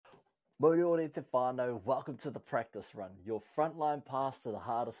Moriori te whānau, welcome to the practice run, your frontline pass to the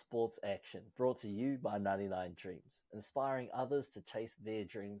heart of sports action, brought to you by 99 Dreams, inspiring others to chase their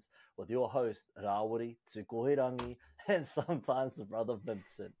dreams with your host, Rawiri, Tukohirangi, and sometimes the brother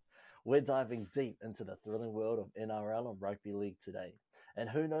Vincent. We're diving deep into the thrilling world of NRL and rugby league today, and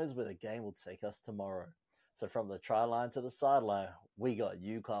who knows where the game will take us tomorrow. So from the try line to the sideline, we got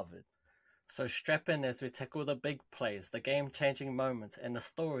you covered. So strap in as we tackle the big plays, the game-changing moments, and the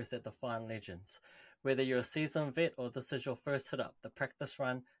stories that define legends. Whether you're a seasoned vet or this is your first hit-up, the practice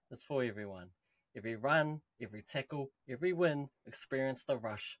run is for everyone. Every run, every tackle, every win, experience the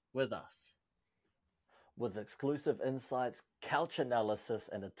rush with us. With exclusive insights, couch analysis,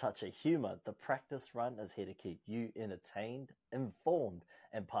 and a touch of humour, the practice run is here to keep you entertained, informed,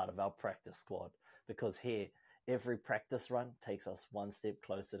 and part of our practice squad. Because here, every practice run takes us one step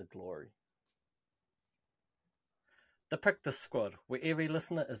closer to glory. The Practice Squad, where every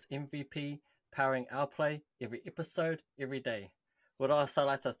listener is MVP, powering our play every episode, every day. Would also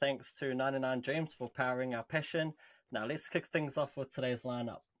like to thanks to 99 Dreams for powering our passion. Now let's kick things off with today's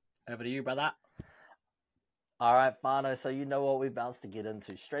lineup. Over to you, brother. All right, Fano, so you know what we're about to get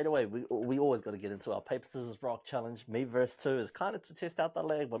into. Straight away, we always got to get into our paper, scissors, rock challenge. Me versus two is kind of to test out the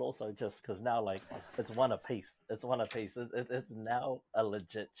leg, but also just because now, like, it's one apiece. It's now a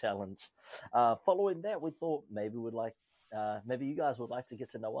legit challenge. Following that, we thought maybe maybe you guys would like to get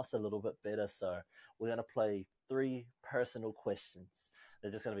to know us a little bit better. So we're going to play 3 personal questions.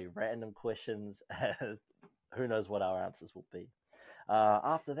 They're just going to be random questions, as who knows what our answers will be.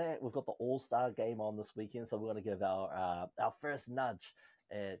 After that, we've got the All-Star game on this weekend, so we're going to give our first nudge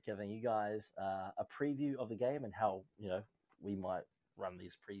at giving you guys a preview of the game and how we might run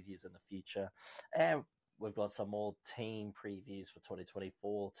these previews in the future. And we've got some more team previews for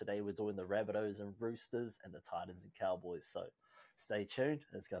 2024. Today we're doing the Rabbitohs and Roosters and the Titans and Cowboys. So stay tuned.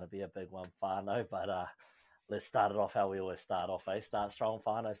 It's going to be a big one, Fano. But let's start it off how we always start off. Start strong,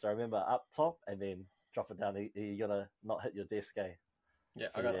 Fano. So remember, up top and then drop it down. You're going to not hit your desk, eh? Yeah,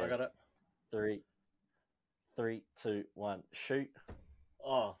 so I got it. 3, 2, 1, shoot.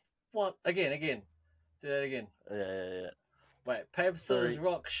 Oh, what? Again. Do that again. Yeah. Wait, paper, scissors,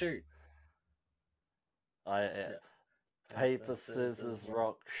 rock, shoot. Yeah. Paper, scissors,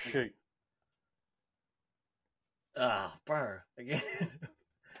 rock, shoot. Ah, bro. Again.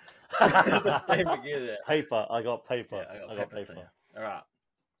 The same again. Paper. I got paper. Yeah, I got paper. All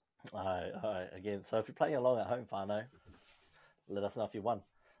right. Again, so if you're playing along at home, Fano, let us know if you won.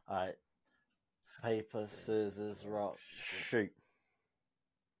 All right. Paper, scissors, rock, shoot.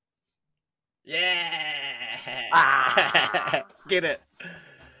 Yeah! Get it.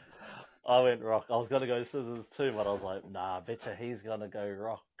 I went rock. I was going to go scissors too, but I was like, nah, I betcha he's going to go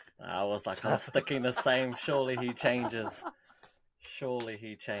rock. I was like, I'm sticking the same. Surely he changes.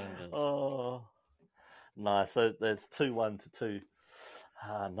 Oh, nice. So there's 2-1 to 2.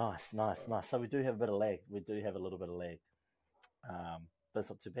 Nice. So we do have a bit of lag. We do have a little bit of lag. But it's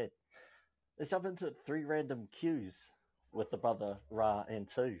not too bad. Let's jump into 3 random cues with the brother Ra and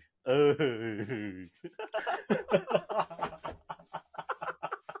 2. Oh.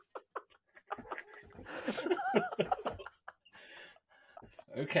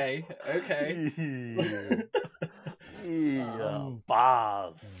 Okay. Yeah,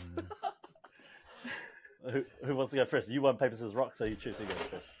 bars. Who wants to go first? You won paper, scissors, rock, so you choose to go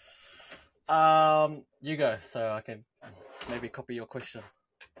first. You go, so I can maybe copy your question.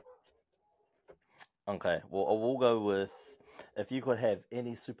 Okay, well, we'll go with, if you could have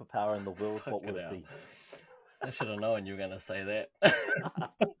any superpower in the world, what would it be? I should have known you were going to say that.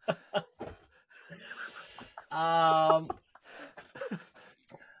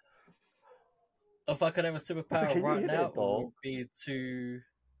 If I could have a superpower right now, it would be to...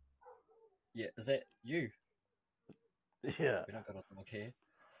 Yeah, is that you? Yeah. We don't got a dog here.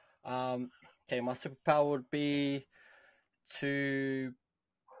 Okay, my superpower would be to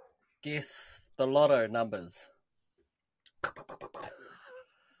guess the lotto numbers.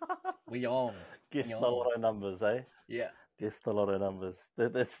 We on. Guess the lotto numbers, eh? Yeah. Guess the lotto numbers.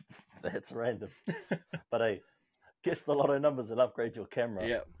 That's random. But hey, guess the lotto numbers and upgrade your camera.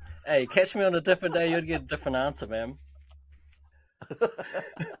 Yeah. Hey, catch me on a different day, you'd get a different answer, man.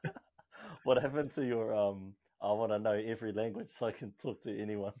 What happened to your I want to know every language so I can talk to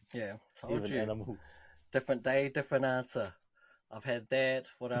anyone. Yeah, told even you. Animals. Different day, different answer. I've had that.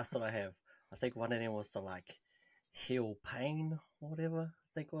 What else did I have? I think one of them was to heal pain or whatever.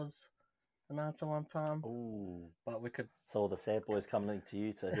 I think was an answer one time. Ooh. But we could. So all the sad boys coming to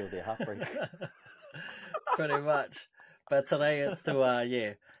you to heal their heartbreak. Pretty much. But today it's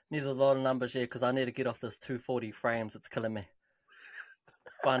to need a lot of numbers, because I need to get off this 240 frames. It's killing me.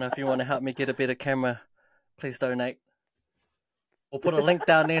 Fine, if you want to help me get a better camera, please donate. We'll put a link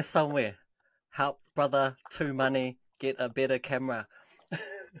down there somewhere. Help brother 2 money get a better camera.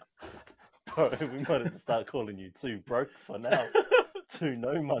 Bro, we might have to start calling you 2 broke for now. 2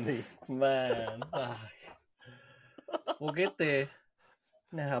 no money. Man, we'll get there.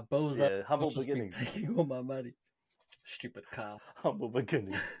 You know how bills are. Yeah, humble I'll just be beginnings. taking all my money. Stupid car. Humble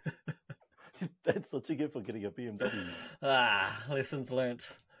beginnings. That's what you get for getting a BMW. Lessons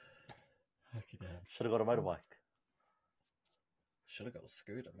learnt. Should have got a motorbike. Should have got a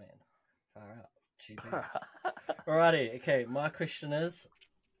scooter, man. Far out. GBs. Alrighty, okay, my question is,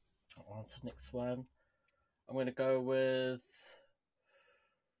 on to the next one. I'm going to go with...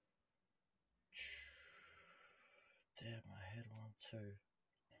 Damn, I had one too.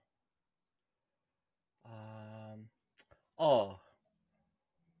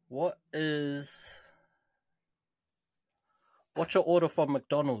 What's your order from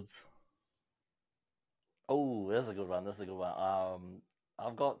McDonald's? Oh, that's a good one.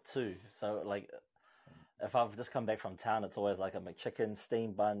 I've got 2. So, like, if I've just come back from town, it's always like a McChicken,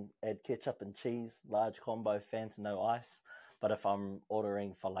 steamed bun, add ketchup and cheese, large combo, Fanta, no ice. But if I'm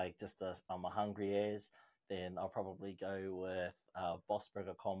ordering for, like, I'm a hungry as, then I'll probably go with Boss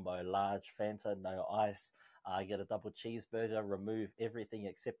Burger combo, large Fanta, no ice. I get a double cheeseburger, remove everything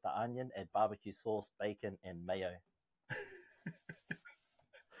except the onion, add barbecue sauce, bacon, and mayo.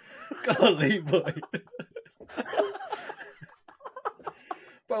 Golly, boy.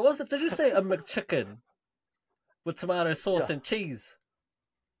 Bro, did you say a McChicken with tomato sauce and cheese?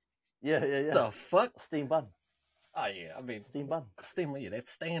 Yeah. The fuck? Steamed bun. Oh, yeah, I mean... Steamed bun. Yeah, that's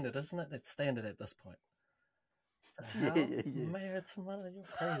standard, isn't it? That's standard at this point. Yeah. Mayo, tomato, you're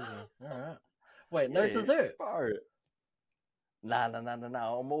crazy. Alright. Wait, no dessert? Bro. Nah.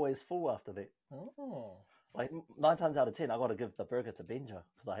 I'm always full after that. Oh. Like, 9 times out of 10, I got to give the burger to Benja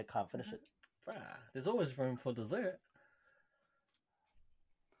because I can't finish it. There's always room for dessert.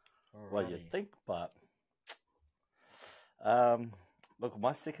 Alrighty. Well, you'd think, but... look,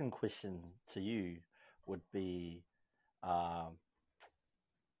 my second question to you would be,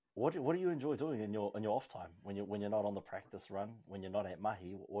 what do you enjoy doing in your off time when you're not on the practice run, when you're not at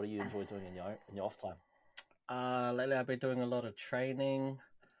mahi? What do you enjoy doing in your off time? Lately I've been doing a lot of training.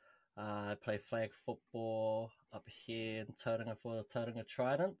 I play flag football up here in Tauranga for the Tauranga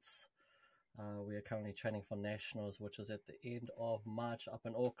Tridents. We are currently training for Nationals, which is at the end of March up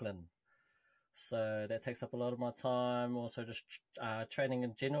in Auckland. So that takes up a lot of my time. Also just training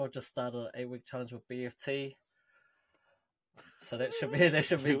in general. Just started an 8-week challenge with BFT. So that should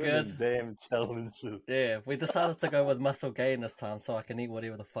be good. Damn challenges. Yeah, we decided to go with muscle gain this time so I can eat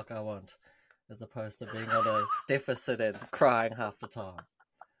whatever the fuck I want, as opposed to being on a deficit and crying half the time.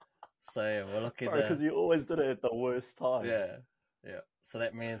 So yeah, we're looking at... because you always did it at the worst time. Yeah. So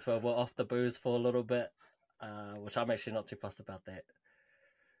that means we're off the booze for a little bit, which I'm actually not too fussed about that.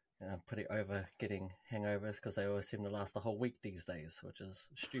 I'm pretty over getting hangovers because they always seem to last the whole week these days, which is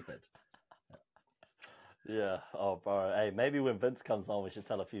stupid. Yeah. Oh, bro. Hey, maybe when Vince comes on, we should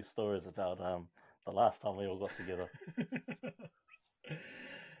tell a few stories about the last time we all got together.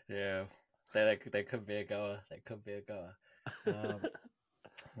 Yeah, that could be a goer.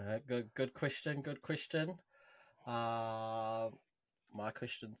 Good question. My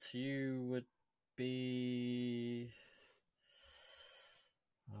question to you would be...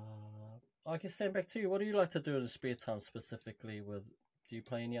 I guess send back to you. What do you like to do in the spare time specifically? Do you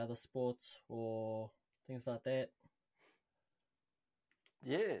play any other sports or things like that?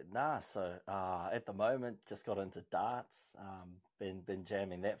 Yeah, nah. So at the moment, just got into darts. Been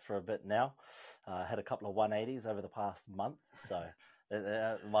jamming that for a bit now. Had a couple of 180s over the past month. So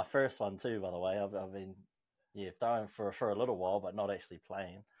my first one too, by the way. I've been throwing for a little while, but not actually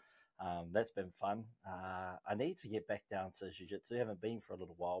playing. That's been fun. I need to get back down to jiu-jitsu. Haven't been for a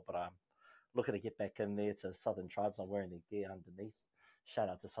little while, but I'm looking to get back in there to Southern Tribes. I'm wearing the gear underneath. Shout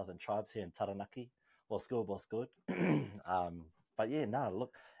out to Southern Tribes here in Taranaki. What's good? But yeah,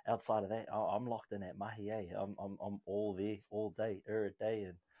 look, outside of that, I'm locked in at mahi. I'm all there, all day, every day,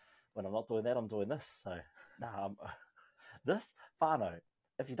 and when I'm not doing that, I'm doing this. So, this, whānau,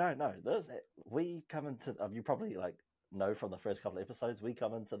 if you don't know, we come into, you probably know from the first couple of episodes, we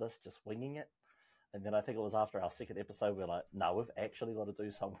come into this just winging it. And then I think it was after our second episode, we're like, no, we've actually got to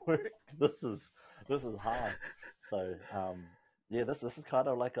do some work. This is hard. So, this is kind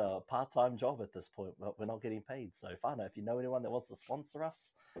of like a part-time job at this point, but we're not getting paid. So, whānau, if you know anyone that wants to sponsor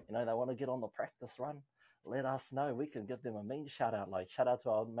us, they want to get on the practice run, let us know. We can give them a mean shout out. Shout out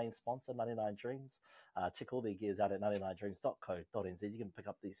to our main sponsor, 99 Dreams. Check all their gears out at 99dreams.co.nz. You can pick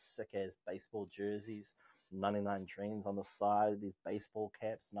up these sick-ass baseball jerseys, 99 Dreams on the side, these baseball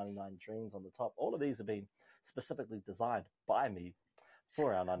caps, 99 Dreams on the top. All of these have been specifically designed by me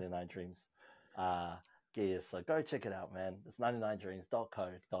for our 99 Dreams gear. So go check it out, man. It's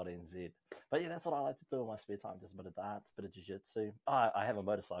 99dreams.co.nz. But yeah, that's what I like to do in my spare time. Just a bit of darts, a bit of jiu-jitsu. I have a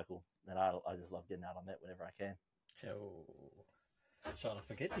motorcycle, and I just love getting out on that whenever I can. Trying to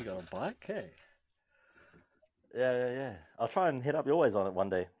forget you got a bike, hey? Yeah. I'll try and hit up your ways on it one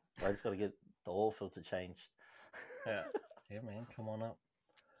day. I just got to get the oil filter changed. Yeah, man, come on up.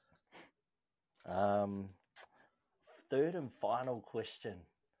 Third and final question.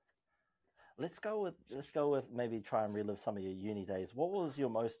 Let's go with maybe try and relive some of your uni days. What was your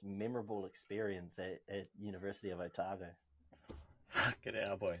most memorable experience at University of Otago? Get it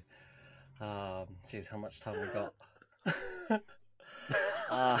out, boy. Geez, how much time we got?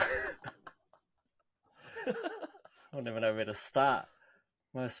 I don't even know where to start.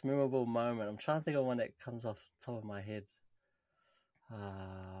 Most memorable moment. I'm trying to think of one that comes off the top of my head.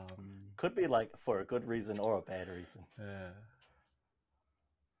 Could be like for a good reason or a bad reason. Yeah.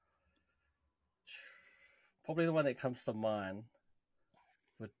 Probably the one that comes to mind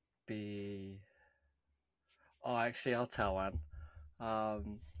would be... Oh, actually, I'll tell one. I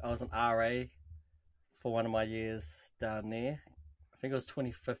was an RA for one of my years down there. I think it was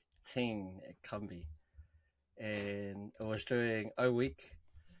 2015 at Cumbie. And it was during O Week,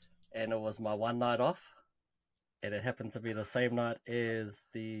 and it was my one night off. And it happened to be the same night as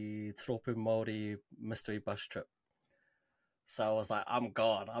the Toropu Māori mystery bus trip. So I was like, I'm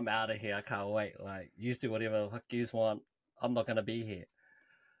gone. I'm out of here. I can't wait. Like, you do whatever the fuck you want. I'm not going to be here.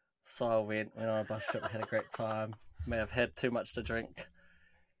 So I went on a bus trip, had a great time. May have had too much to drink.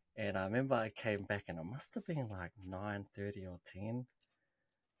 And I remember I came back and it must have been like 9:30 or 10.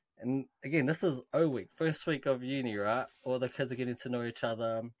 And again, this is O Week, first week of uni, right? All the kids are getting to know each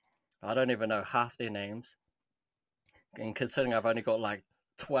other. I don't even know half their names. And considering I've only got like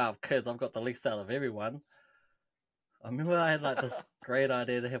 12 kids, I've got the least out of everyone. I remember I had like this great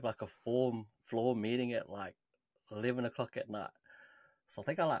idea to have like a floor meeting at like 11 o'clock at night. So I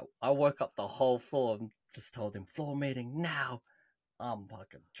think I woke up the whole floor and just told them, floor meeting now. I'm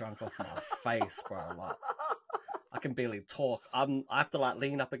fucking drunk off my face, bro. Like, I can barely talk. I have to like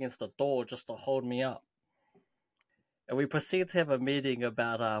lean up against the door just to hold me up. And we proceeded to have a meeting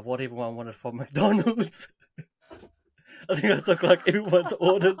about what everyone wanted from McDonald's. I think I took like everyone's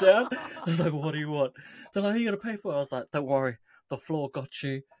order down. I was like, what do you want? They're like, who are you going to pay for it? I was like, don't worry. The floor got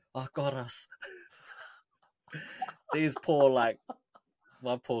you. I got us. These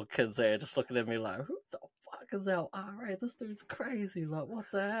my poor kids there just looking at me like, who the fuck is our RA? This dude's crazy. Like, what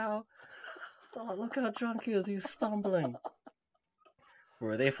the hell? They're like, look how drunk he is. He's stumbling. We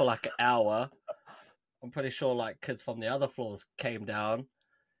were there for like an hour. I'm pretty sure like kids from the other floors came down.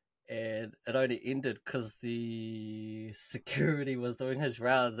 And it only ended because the security was doing his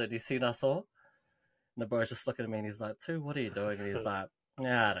rounds and he seen us all. And the bro's just looking at me and he's like, "Tu, what are you doing?" And he's like,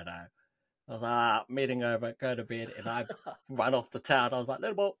 "Yeah, I don't know." I was like, meeting over, go to bed. And I run off to town. I was like,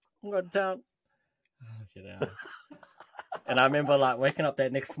 little boy, I'm going to town. And I remember like waking up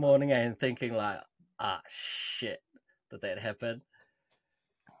that next morning and thinking like, shit, did that happen?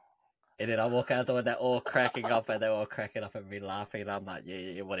 And then I walk out the window, all cracking up, and they were all cracking up at me laughing. And I'm like,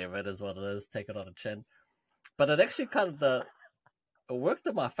 yeah, whatever, it is what it is, take it on the chin. But it actually it worked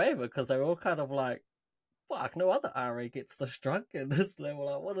in my favor because they were all kind of like, fuck, no other RA gets this drunk. And they were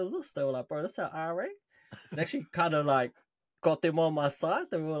like, what is this? They were like, bro, this is our RA? It actually kind of like got them on my side.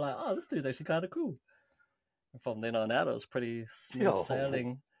 They were like, oh, this dude's actually kind of cool. And from then on out, it was pretty smooth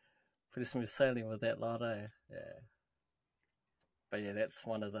sailing. Pretty smooth sailing with that lot, eh? Yeah. But yeah, that's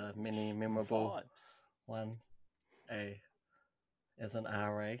one of the many memorable one. As an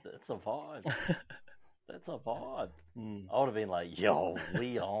RA. That's a vibe. That's a vibe. I would have been like, yo,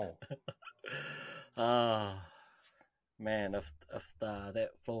 we on. Man, if that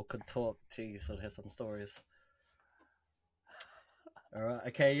floor could talk, geez, I'd have some stories. All right,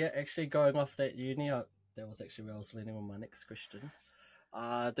 okay, yeah, actually going off that uni, that was actually where I was leaning on my next question.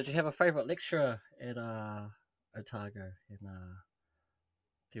 Did you have a favourite lecturer at Otago? And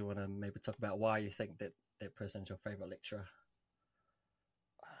do you want to maybe talk about why you think that person's your favourite lecturer?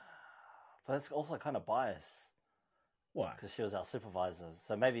 But it's also kind of biased. Why? Because she was our supervisor.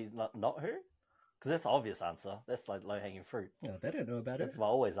 So maybe not her? Because that's the obvious answer. That's like low-hanging fruit. No, they don't know about it. That's my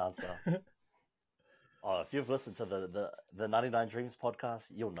always answer. If you've listened to the 99 Dreams podcast,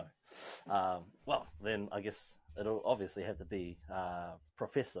 you'll know. Well, then I guess it'll obviously have to be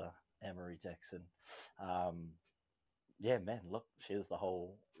Professor Anne-Marie Jackson. Yeah, man, look, she was the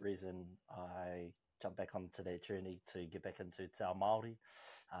whole reason I jumped back onto that journey to get back into Te Ao Māori.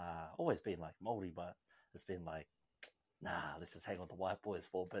 Always been like Māori, but it's been like, nah, let's just hang on the white boys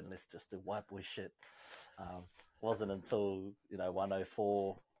for a bit and let's just do white boy shit. Wasn't until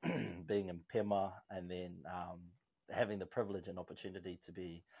 104 being in Pema and then having the privilege and opportunity to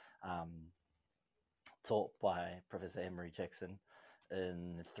be taught by Professor Emery Jackson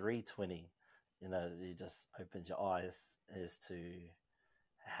in 320, you just opens your eyes as to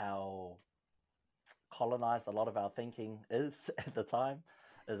how colonized a lot of our thinking is at the time.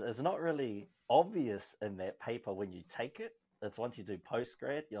 It's not really obvious in that paper when you take it. It's once you do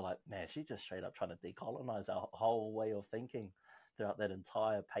post-grad, you're like, man, she's just straight up trying to decolonize our whole way of thinking throughout that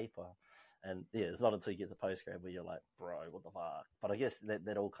entire paper. And yeah, it's not until you get to post-grad where you're like, bro, what the fuck? But I guess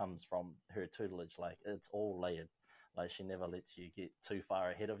that all comes from her tutelage. Like, it's all layered. Like, she never lets you get too far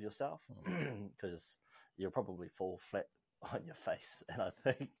ahead of yourself because you'll probably fall flat on your face. And I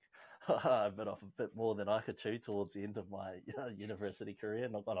think I bit off a bit more than I could chew towards the end of my university career,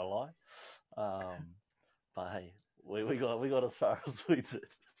 not gonna lie. But hey, we got as far as we did.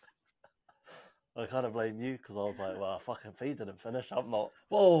 I kind of blame you because I was like, well, fucking feed didn't finish. I'm not.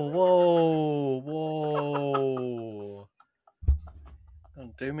 Whoa.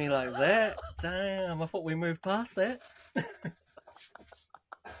 Don't do me like that. Damn, I thought we moved past that.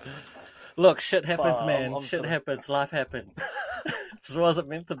 Look, shit happens, man. Shit happens. Life happens. Just wasn't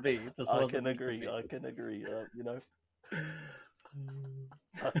meant to be. I can agree. I can agree.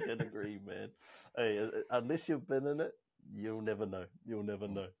 I can agree, man. Hey, unless you've been in it, you'll never know. You'll never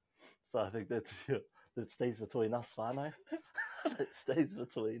know. So I think that stays between us, whānau. It stays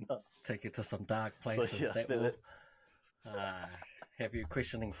between us. Take it to some dark places. So, yeah, that will have you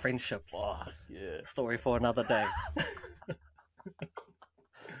questioning friendships. Yeah. Story for another day.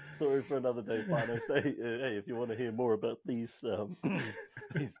 Story for another day, whānau. So, hey, if you want to hear more about these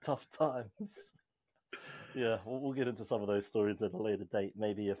these tough times, yeah, we'll get into some of those stories at a later date.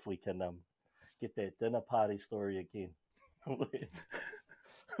 Maybe if we can get that dinner party story again.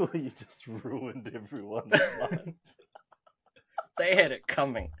 Where you just ruined everyone's mind. They had it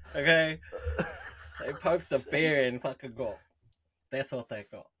coming, okay? They poked the bear and fucking got. That's what they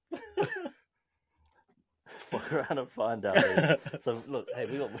got. Fuck around and find out. Man. So look, hey,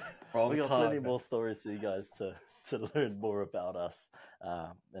 we got plenty more stories for you guys to learn more about us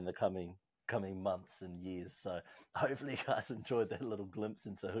in the coming months and years. So hopefully you guys enjoyed that little glimpse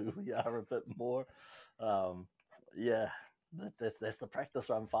into who we are a bit more. Yeah. That's the practice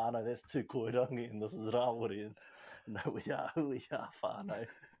run, whānau. That's tū koirangi, and this is Rawiri. And we are who we are, whānau.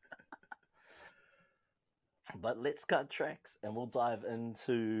 But let's cut tracks, and we'll dive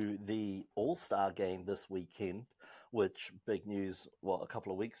into the All-Star game this weekend, which, big news, a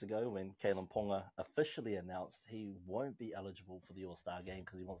couple of weeks ago when Kalen Ponga officially announced he won't be eligible for the All-Star game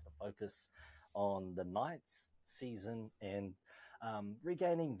because he wants to focus on the Knights season and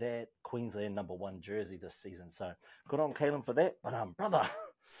regaining that Queensland #1 jersey this season. So good on Kalen for that. But brother,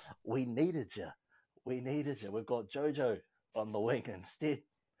 we needed you. We've got Jojo on the wing instead.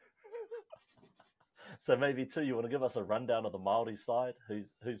 So maybe too, you want to give us a rundown of the Māori side,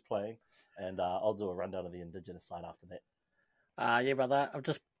 who's playing, and I'll do a rundown of the Indigenous side after that. Yeah, brother. I've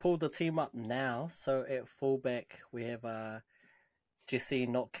just pulled the team up now. So at fullback we have Jesse,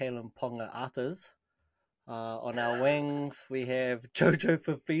 not Kalen Ponga Arthurs. On our wings, we have Jojo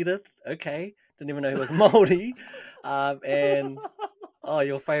Fafita. Okay, didn't even know he was Māori. And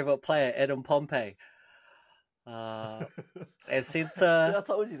your favourite player, Adam Pompey. As centre... I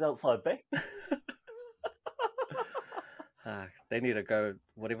told you he's outside back. They need to go,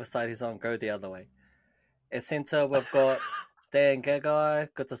 whatever side he's on, go the other way. As centre, we've got Dan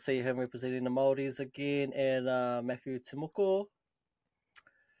Gagai. Good to see him representing the Māoris again. And Matthew Timoko.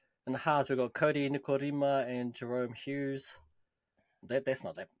 In the halves, we've got Cody Nikorima and Jerome Hughes. That's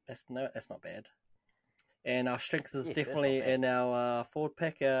not bad. And our strength is definitely in our forward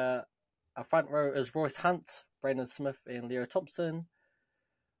pack. Our front row is Royce Hunt, Brandon Smith, and Leo Thompson.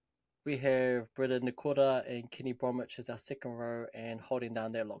 We have Britta Nikora and Kenny Bromwich as our second row, and holding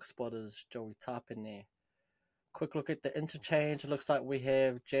down their lock spot is Joey Tarpin there. Quick look at the interchange. It looks like we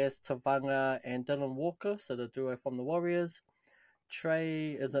have Jazz Tavanga and Dylan Walker, so the duo from the Warriors.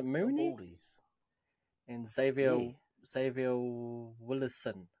 Trey, is it Mooney? And Xavier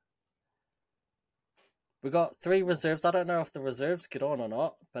Willison. We got 3 reserves. I don't know if the reserves get on or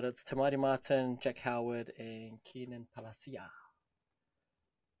not, but it's Tamari Martin, Jack Howard, and Keenan Palacia.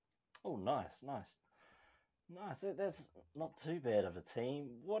 Oh, nice. That's not too bad of a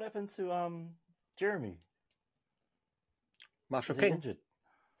team. What happened to Jeremy? Marshall King. Injured?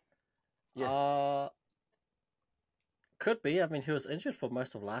 Yeah. Could be. I mean, he was injured for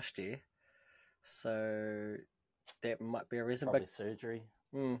most of last year, so that might be a reason. Probably surgery.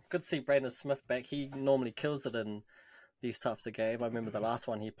 Good to see Brandon Smith back. He normally kills it in these types of games. I remember the last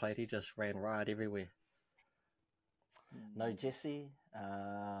one he played, he just ran riot everywhere. No Jesse.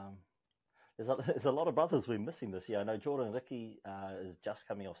 There's a lot of brothers we're missing this year. I know Jordan Ricky is just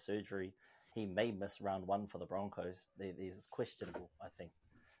coming off surgery. He may miss round 1 for the Broncos. There's questionable, I think.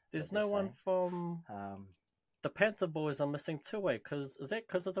 There's no one from the Panther boys are missing too, because is that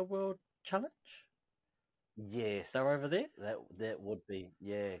because of the World Challenge? Yes, they're over there. That would be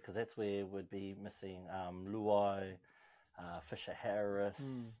because that's where we'd be missing Luai, Fisher Harris.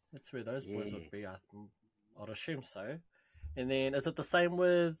 That's where those boys would be. I'd assume so. And then is it the same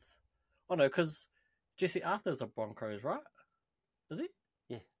with? Oh no, because Jesse Arthur's a Broncos, right? Is he?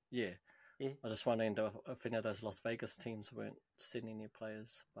 Yeah. I was just wondering if any of those Las Vegas teams weren't sending new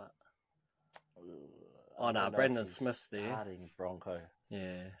players, but Brandon Smith's there. Starting Bronco.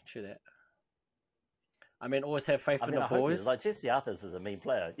 Yeah, true that. I mean, always have faith in the boys. Like Jesse Arthurs is a mean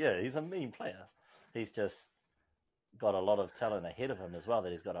player. Yeah, he's a mean player. He's just got a lot of talent ahead of him as well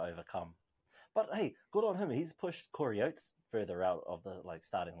that he's got to overcome. But hey, good on him. He's pushed Corey Oates further out of the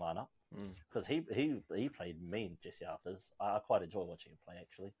starting lineup because he played mean, Jesse Arthurs. I quite enjoy watching him play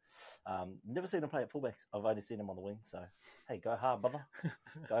actually. Never seen him play at fullback. I've only seen him on the wing. So hey, go hard, brother.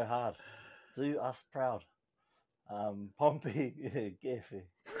 Go hard. Do us proud. Pompey, Gaffy.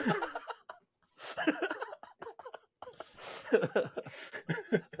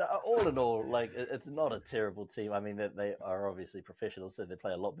 All in all, like it's not a terrible team. I mean, they are obviously professionals, so they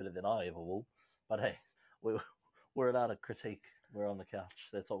play a lot better than I ever will. But hey, we're allowed to critique. We're on the couch.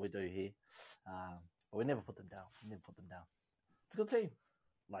 That's what we do here. But we never put them down. It's a good team.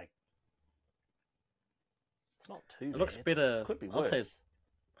 Like it's not too. It looks better. Could be worse.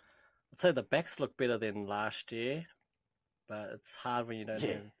 I'd say the backs look better than last year, but it's hard when you don't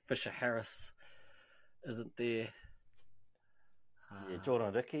have Fisher Harris isn't there.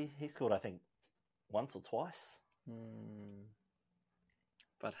 Jordan Ricky, he scored I think once or twice.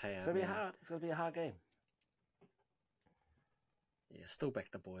 But hey, it's gonna be a hard game. Yeah, still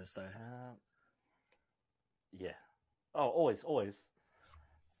back the boys though. Always gonna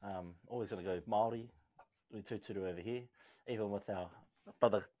go Māori. We 2-2 over here, even with our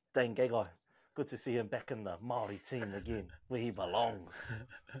brother Dane Gagai. Good to see him back in the Māori team again, where he belongs.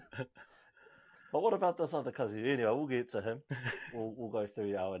 But what about this other cousin? Anyway, we'll get to him. We'll go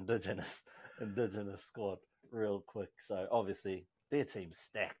through our indigenous squad real quick. So obviously their team's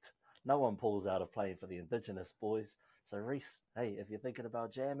stacked. No one pulls out of playing for the indigenous boys. So Reese, hey, if you're thinking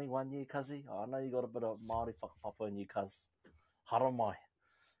about jamming 1 year, cuzzy, I know you got a bit of Māori whakapapa in you, cuz. Haramai.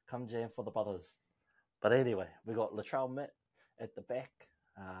 Come jam for the brothers. But anyway, we got Latrell Mitt at the back.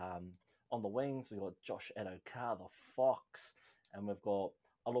 On the wings, we got Josh Adokar, the Fox, and we've got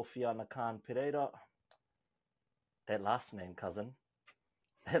Alofiana Khan Pereira. That last name, cousin.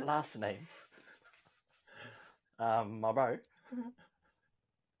 That last name. My bro.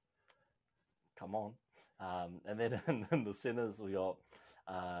 Come on. And then in the centres, we got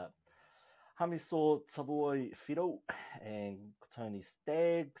Hamiso Tavoi Firo and Tony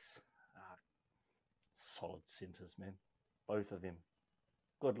Staggs. Solid centres, man. Both of them.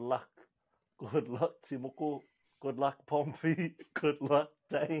 Good luck. Good luck, Timoko. Good luck, Pompey. Good luck,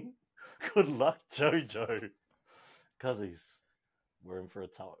 Dane. Good luck, Jojo. Cuzzies, we're in for a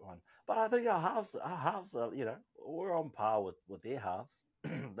tight one. But I think our halves are, we're on par with their halves.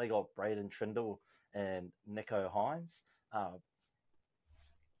 They got Braden Trindle and Nico Hines. I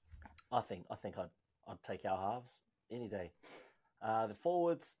think I'd take our halves any day. The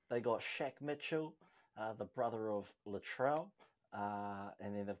forwards, they got Shaq Mitchell, the brother of Latrell,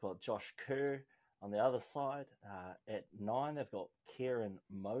 and then they've got Josh Kerr on the other side. At 9, they've got Kieran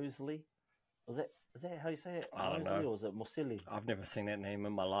Mosley. Is that how you say it? I don't know. Or is it Moseley? I've never seen that name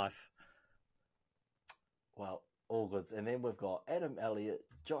in my life. Well, all good. And then we've got Adam Elliott,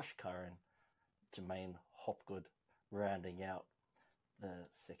 Josh Curran, Jermaine Hopgood rounding out the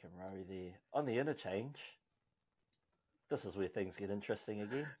second row there. On the interchange, this is where things get interesting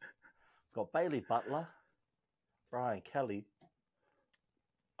again. We've got Bailey Butler, Brian Kelly,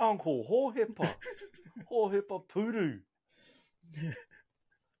 Uncle Hohepa, Hohepa Puru.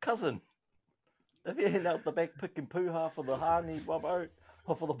 Cousin, if you're heading out the back picking poo-ha for the Hani, Bobo,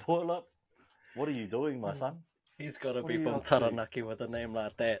 or for the boil-up, what are you doing, my son? He's got to be from Taranaki with a name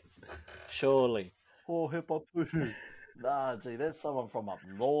like that. Surely. Hohepa Puru. Nah, gee, that's someone from up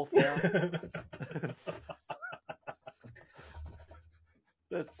north now.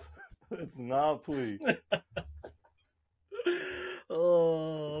 That's Ngāpui.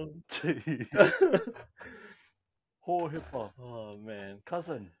 Oh, gee. Hohepa. Oh, man.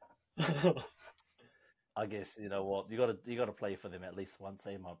 Cousin. I guess you know what you gotta play for them at least once,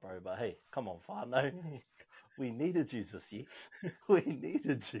 my bro. But hey, come on, Fano. We needed you this year. We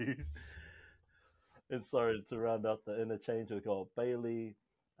needed you. And sorry to round out the interchange, we got Bailey,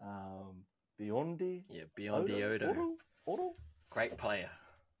 Biondi, Yeah, Biondi Odo. Odo, Great player.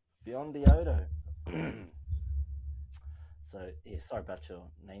 Biondi Odo. So yeah, sorry about your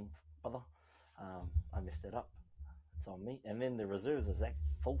name, brother. I messed it up. It's on me. And then the reserves are Zach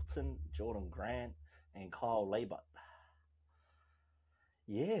Fulton, Jordan Grant, and Kyle Laybut.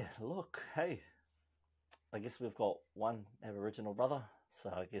 Yeah, look, hey, I guess we've got one Aboriginal brother, so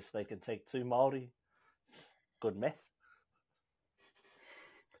I guess they can take two Māori. Good math.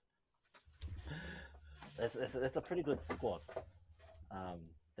 It's a pretty good squad.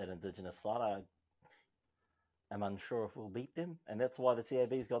 That Indigenous side, I am unsure if we'll beat them, and that's why the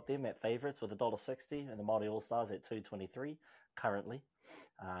TAB's got them at favourites with $1.60 and the Māori All-Stars at $2.23 currently.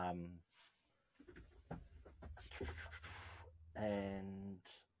 And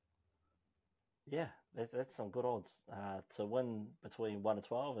yeah, that's some good odds. To win between 1 to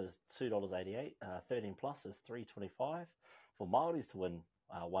 12 is $2.88. 13 plus is $3.25. For Māoris to win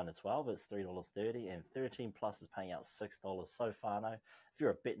 1 to 12, it's $3.30, and 13 plus is paying out $6 so far. Now, if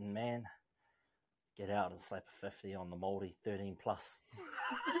you're a betting man, get out and slap a 50 on the Māori 13 plus.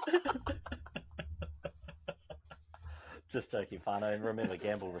 Just joking, Fano, and remember,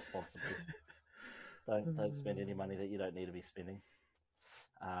 gamble responsibly. Don't spend any money that you don't need to be spending.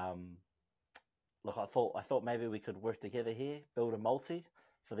 Look, I thought maybe we could work together here, build a multi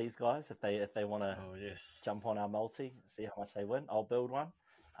for these guys if they want to jump on our multi, see how much they win. I'll build one.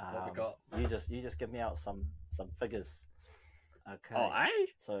 What we got? You just give me out some figures. Okay. Oh, eh?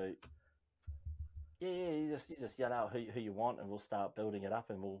 So yeah, you just yell out who you want, and we'll start building it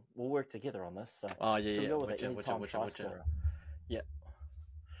up, and we'll work together on this. So Which. Yeah.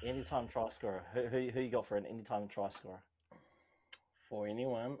 Anytime try scorer. Who you got for an anytime try scorer? For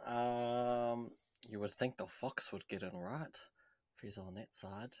anyone, you would think the Fox would get in right if he's on that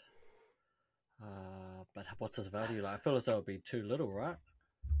side. But what's his value like? I feel as though it'd be too little, right?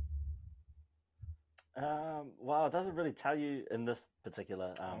 Well, it doesn't really tell you in this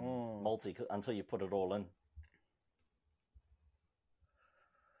particular multi until you put it all in.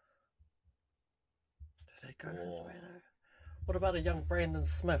 Did they go his way though? What about a young Brandon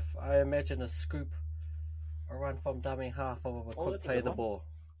Smith? I imagine a scoop, a run from dummy half of a could play the ball.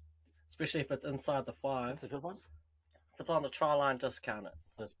 Especially if it's inside the 5. That's a good one. If it's on the try line, discount it.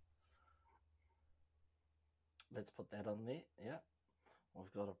 Let's put that on there. Yeah.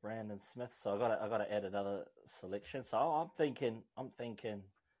 We've got a Brandon Smith, so I got to add another selection. So I'm thinking,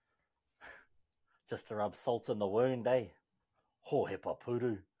 just to rub salt in the wound, eh? Ho hepa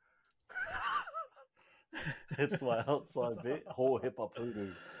puru. It's my outside bet. Ho hepa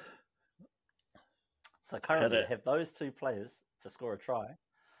puru. So currently, I have those two players to score a try.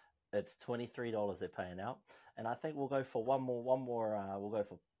 It's $23 they're paying out, and I think we'll go for one more. We'll go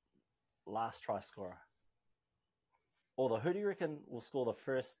for last try scorer. Or who do you reckon will score the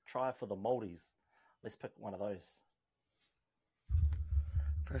first try for the Māoris? Let's pick one of those.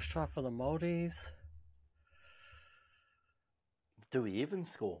 First try for the Māoris. Do we even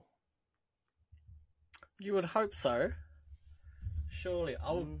score? You would hope so. Surely.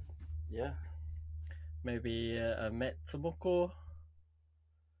 Yeah. Maybe a Matt Timoko.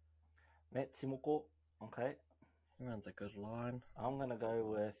 Matt Timoko. Okay. He runs a good line. I'm going to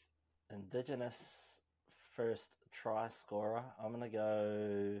go with Indigenous first try scorer. I'm going to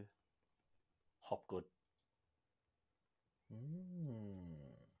go Hopgood.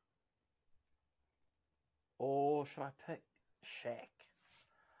 Or should I pick Shaq?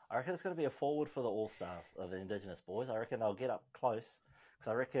 I reckon it's going to be a forward for the All-Stars of the Indigenous boys. I reckon they'll get up close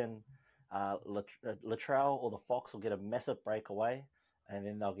because I reckon Latrell or the Fox will get a massive breakaway and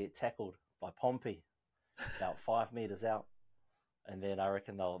then they'll get tackled by Pompey about 5 meters out. And then I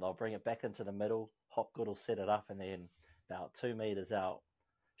reckon they'll bring it back into the middle. Hopgood will set it up, and then about 2 meters out,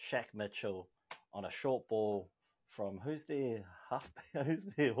 Shaq Mitchell on a short ball from who's their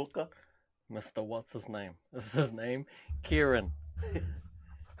hooker? Mr. What's his name? This is his name? Kieran.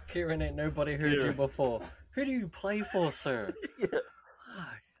 Kieran ain't nobody heard you before. Who do you play for, sir? Yeah.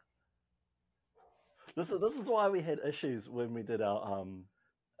 This is why we had issues when we did our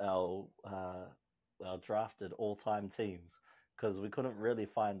drafted all-time teams, because we couldn't really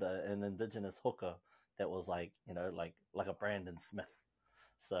find an Indigenous hooker that was like a Brandon Smith.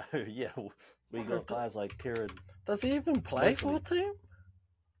 So yeah, we got guys like Kieran. Does he even play for a team?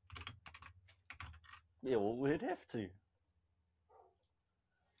 Yeah, well, we'd have to.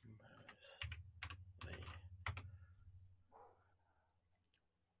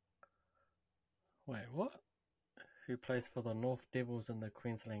 Wait, what? Who plays for the North Devils in the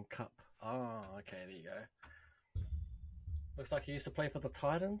Queensland Cup? Oh, okay, there you go. Looks like he used to play for the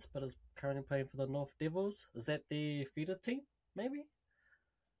Titans, but is currently playing for the North Devils. Is that the feeder team, maybe?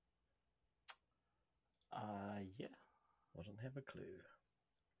 Yeah. Wouldn't have a clue.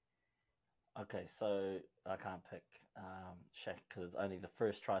 Okay, so I can't pick Shaq because it's only the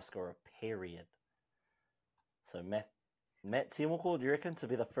first try scorer, period. So Matt Timoko, do you reckon, to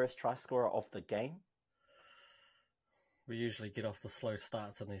be the first try scorer of the game? We usually get off the slow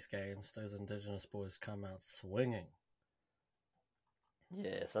starts in these games. Those Indigenous boys come out swinging.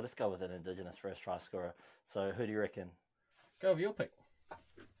 Yeah, so let's go with an Indigenous first try scorer. So who do you reckon? Go with your pick.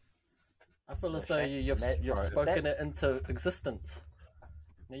 I feel as though Shaq, you've spoken it into existence.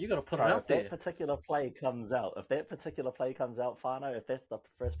 Now you got to put it out if there. that particular play comes out, Fano, if that's the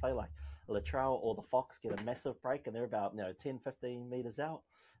first play, like Latrell or the Fox get a massive break and they're about 10, 15 meters out,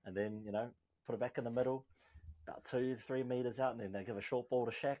 and then put it back in the middle, about 2-3 meters out, and then they give a short ball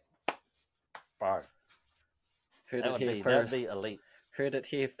to Shaq. Bro, Heard it here first. That would be elite. Heard it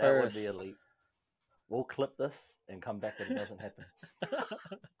here first. That would be elite. We'll clip this and come back when it doesn't happen.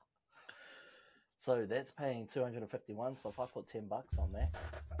 So that's paying 251. So if I put $10 on that,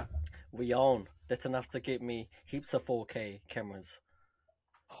 we own. That's enough to get me heaps of 4K cameras.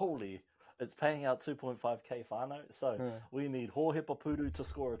 Holy, it's paying out 2.5K Fano. So we need Jorge Papudu to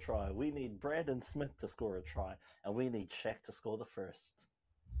score a try. We need Brandon Smith to score a try, and we need Shaq to score the first.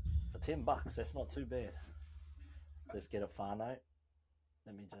 For $10, that's not too bad. Let's get it, Fano.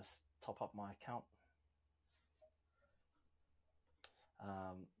 Let me just top up my account.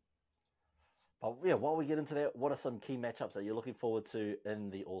 But yeah, while we get into that, what are some key matchups that you're looking forward to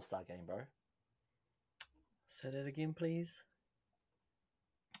in the All-Star game, bro? Say that again, please.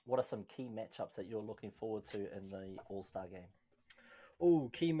 What are some key matchups that you're looking forward to in the All-Star game?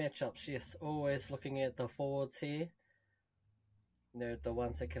 Oh, key matchups, yes. Always looking at the forwards here. The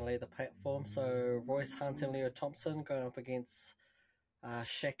ones that can lay the platform. So Royce Hunt and Leo Thompson going up against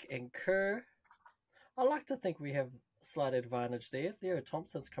Shaq and Kerr. I like to think we have slight advantage there. Leo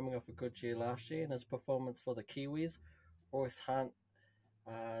Thompson's coming off a good year last year in his performance for the Kiwis. Royce Hunt,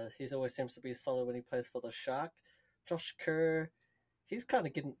 he always seems to be solid when he plays for the Shark. Josh Kerr, he's kind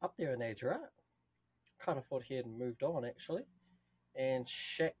of getting up there in age, right? Kind of thought he had moved on, actually. And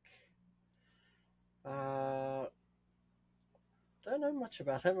Shaq, don't know much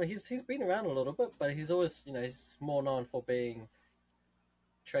about him. He's been around a little bit, but he's always, he's more known for being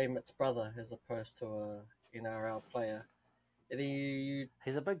Trey Mitt's brother as opposed to a NRL player. And then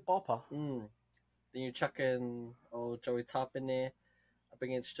he's a big bopper. Then you chuck in Joey Tarp in there up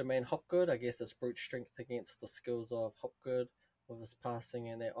against Jermaine Hopgood. I guess it's brute strength against the skills of Hopgood with his passing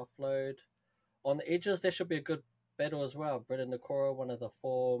and their offload. On the edges, there should be a good battle as well. Brendan Nakora, one of the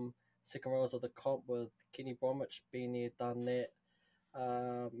form second rows of the comp, with Kenny Bromwich being there, done that.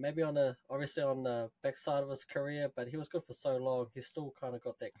 Maybe obviously on the backside of his career, but he was good for so long. He's still kind of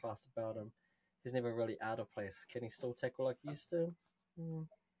got that class about him. He's never really out of place. Can he still tackle like he used to?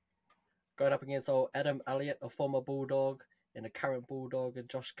 Going up against old Adam Elliott, a former Bulldog, and a current Bulldog, and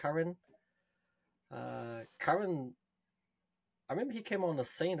Josh Curran. Curran, I remember he came on the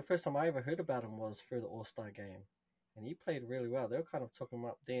scene. The first time I ever heard about him was through the All-Star game, and he played really well. They were kind of talking him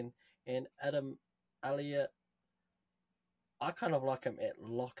up then. And Adam Elliott, I kind of like him at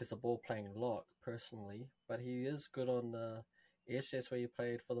lock as a ball-playing lock, personally, but he is good on the edge. That's where he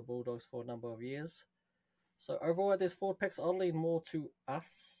played for the Bulldogs for a number of years. So overall, there's 4 picks. I'll lean more to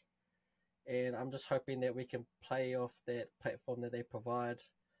us, and I'm just hoping that we can play off that platform that they provide.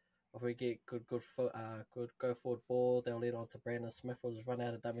 If we get good go forward ball, they'll lead on to Brandon Smith, who'll just run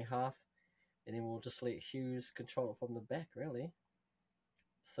out of dummy half, and then we'll just let Hughes control it from the back, really.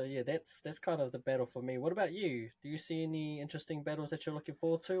 So yeah, that's kind of the battle for me. What about you? Do you see any interesting battles that you're looking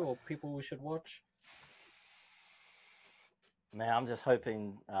forward to, or people we should watch? Man, I'm just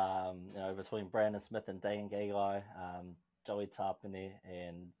hoping, between Brandon Smith and Dan Gagai, Joey Tarpane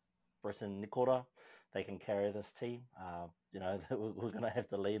and Britton Nikora, they can carry this team. We're going to have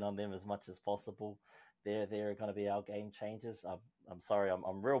to lean on them as much as possible. They're going to be our game changers. I'm sorry,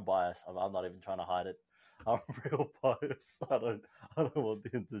 I'm real biased. I'm not even trying to hide it. I'm real biased. I don't want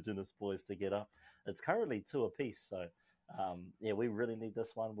the Indigenous boys to get up. It's currently 2 apiece, so we really need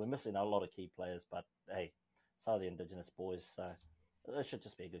this one. We're missing a lot of key players, but hey, so are the Indigenous boys, so it should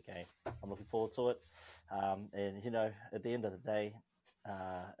just be a good game. I'm looking forward to it. And at the end of the day,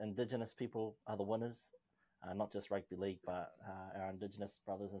 Indigenous people are the winners. Not just rugby league, but our Indigenous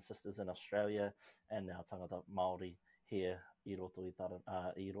brothers and sisters in Australia and our tangata Māori here, i roto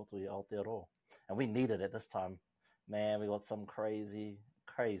i Aotearoa. And we need it at this time. Man, we got some crazy,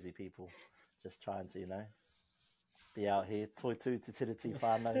 crazy people Just trying to, be out here. Toi tu te tiriti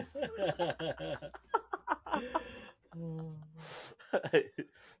whānau.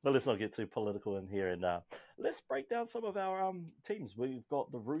 But let's not get too political in here, and let's break down some of our teams. We've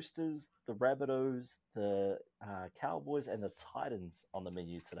got the Roosters, the Rabbitohs, the Cowboys, and the Titans on the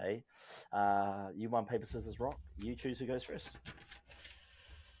menu today. You won paper scissors rock. You choose who goes first.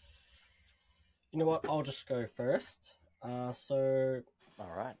 You know what? I'll just go first. So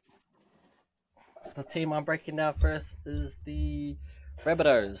all right, the team I'm breaking down first is the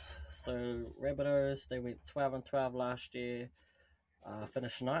Rabbitohs. So Rabbitohs, they went 12-12 last year.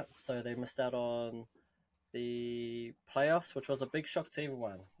 Finished ninth, so they missed out on the playoffs, which was a big shock to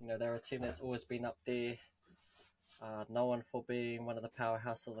everyone. They're a team that's always been up there, known for being one of the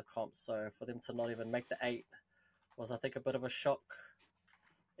powerhouse of the comp. So for them to not even make the 8 was, I think, a bit of a shock.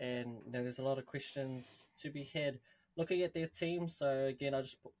 And there's a lot of questions to be had looking at their team. So again, I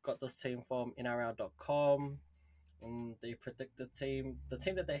just got this team from NRL.com. They predict the team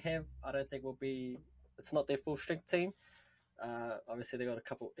that they have. I don't think it's not their full strength team. Obviously, they got a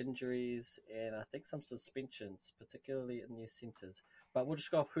couple injuries and I think some suspensions, particularly in their centres. But we'll just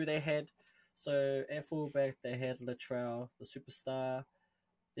go off who they had. So at fullback, they had Latrell, the superstar.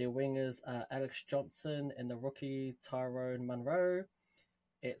 Their wingers are Alex Johnson and the rookie Tyrone Munro.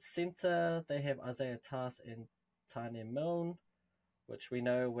 At centre, they have Isaiah Tass and Taine Milne, which we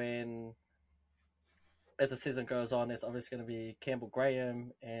know as the season goes on, it's obviously going to be Campbell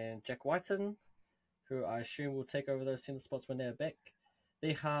Graham and Jack Whiten, who I assume will take over those centre spots when they're back.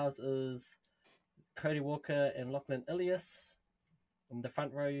 Their halves is Cody Walker and Lachlan Ilias. In the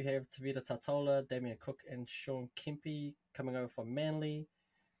front row, you have Tavita Tatola, Damien Cook, and Sean Kempe coming over from Manly.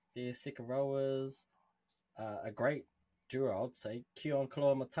 Their second rowers, a great duo, I'd say, Keon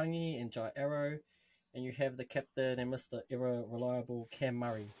Kaloamatangi and Jai Arrow. And you have the captain and Mr. Ever Reliable Cam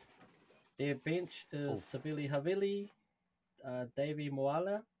Murray. Their bench is Savili Havili, Davey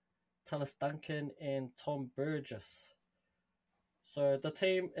Moala, Talis Duncan, and Tom Burgess. So the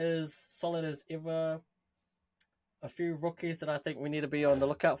team is solid as ever. A few rookies that I think we need to be on the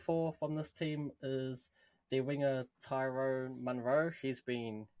lookout for from this team is their winger Tyrone Munro. He's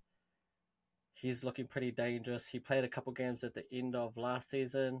looking pretty dangerous. He played a couple games at the end of last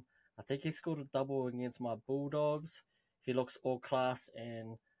season. I think he scored a double against my Bulldogs. He looks all class,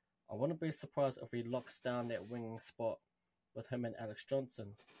 and I wouldn't be surprised if he locks down that wing spot with him and Alex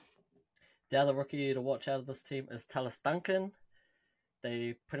Johnson. The other rookie to watch out of this team is Talis Duncan.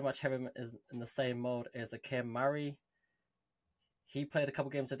 They pretty much have him in the same mold as a Cam Murray. He played a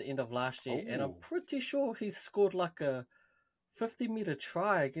couple games at the end of last year, and I'm pretty sure he scored like a 50-meter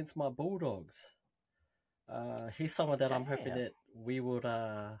try against my Bulldogs. He's someone that I'm hoping that we would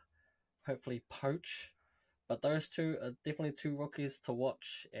hopefully poach. But those two are definitely two rookies to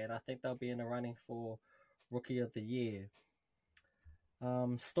watch, and I think they'll be in the running for Rookie of the Year.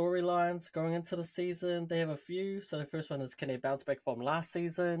 Storylines going into the season, they have a few. So the first one is, can they bounce back from last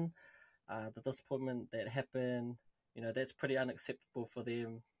season? The disappointment that happened, that's pretty unacceptable for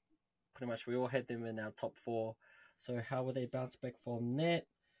them. Pretty much we all had them in our top 4. So how will they bounce back from that?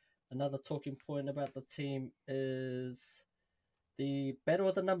 Another talking point about the team is the battle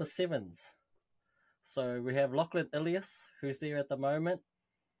of the number 7s. So we have Lachlan Ilias, who's there at the moment.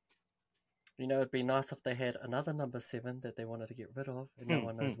 It'd be nice if they had another number 7 that they wanted to get rid of, and no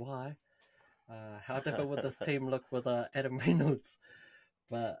one knows why. How different would this team look with Adam Reynolds?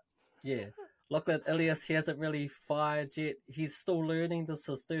 But yeah, Lachlan Ilias, he hasn't really fired yet. He's still learning. This is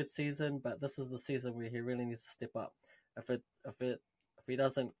his 3rd season, but this is the season where he really needs to step up. If he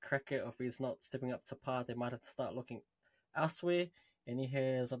doesn't crack it, or if he's not stepping up to par, they might have to start looking elsewhere. And he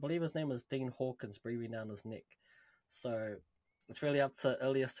has, I believe his name is Dean Hawkins, breathing down his neck. So it's really up to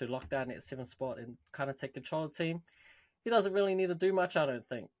Ilias to lock down that 7th spot and kind of take control of the team. He doesn't really need to do much, I don't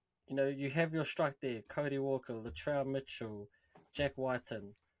think. You have your strike there, Cody Walker, Latrell Mitchell, Jack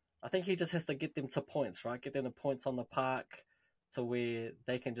Whiten. I think he just has to get them to points, right? Get them to points on the park to where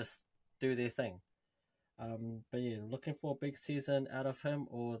they can just do their thing. But yeah, looking for a big season out of him,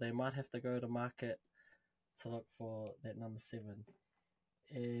 or they might have to go to market to look for that number 7.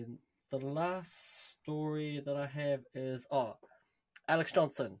 And the last story that I have is, Alex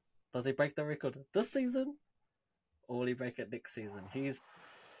Johnson. Does he break the record this season, or will he break it next season? He's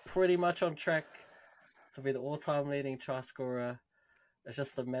pretty much on track to be the all-time leading try scorer. It's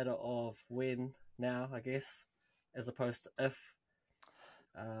just a matter of when now, I guess, as opposed to if.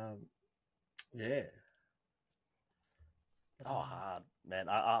 Yeah. Hard, man.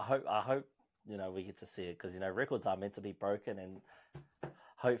 I hope we get to see it, because records are meant to be broken, and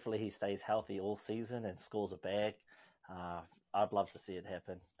hopefully he stays healthy all season and scores a bag. I'd love to see it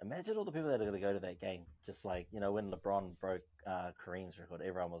happen. Imagine all the people that are going to go to that game. Just like, when LeBron broke Kareem's record,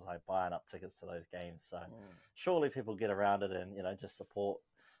 everyone was like buying up tickets to those games. So surely people get around it and, just support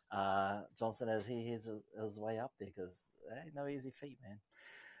Johnson as he heads his way up there, because ain't no easy feat, man.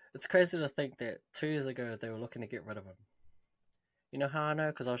 It's crazy to think that 2 years ago they were looking to get rid of him. You know how I know?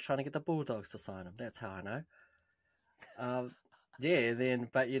 Because I was trying to get the Bulldogs to sign him. That's how I know.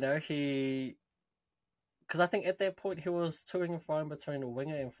 But he... Because I think at that point he was toing and froing between a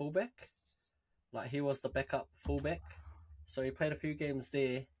winger and fullback. Like, he was the backup fullback. So he played a few games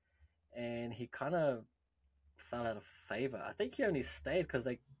there, and he kind of fell out of favour. I think he only stayed because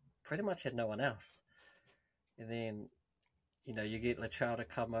they pretty much had no one else. And then, you get Latrell to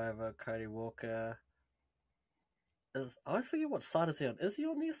come over, Cody Walker. I always forget what side is he on. Is he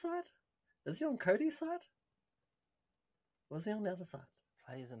on their side? Is he on Cody's side? Or is he on the other side?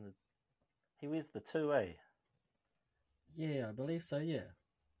 He wears the 2A. Yeah, I believe so, yeah.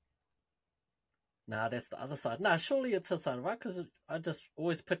 Nah, that's the other side. Nah, surely it's his side, right? Because I just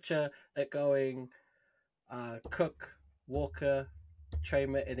always picture it going Cook, Walker,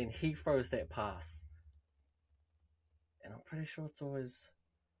 Trayman, and then he throws that pass. And I'm pretty sure it's always...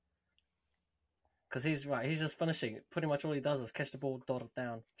 Because he's right, he's just finishing. Pretty much all he does is catch the ball, dot it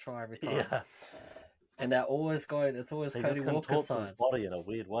down, try every time. Yeah. And they're always going, it's always he Cody Walker's side. His body in a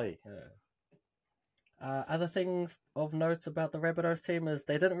weird way. Yeah. Other things of note about the Rabbitohs team is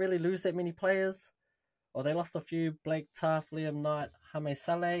they didn't really lose that many players. Or they lost a few: Blake Taff, Liam Knight, Hame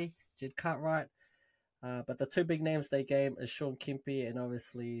Saleh, Jed Cartwright. But the two big names they gave is Sean Kempe and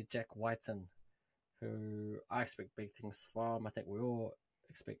obviously Jack Whiten, who I expect big things from. I think we all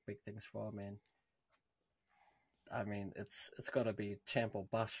expect big things from, and I mean, it's got to be champ or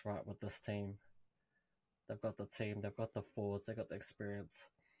bust, right, with this team. They've got the team, they've got the forwards, they've got the experience.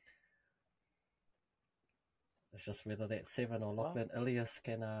 It's just whether that 7 or Lachlan Ilias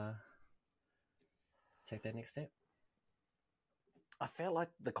can take that next step. I feel like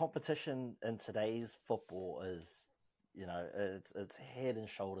the competition in today's football is, it's head and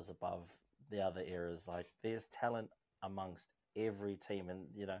shoulders above the other eras. Like, there's talent amongst every team, and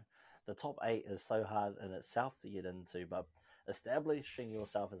the top 8 is so hard in itself to get into, but establishing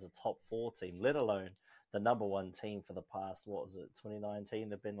yourself as a top 4 team, let alone the number 1 team for the past, 2019,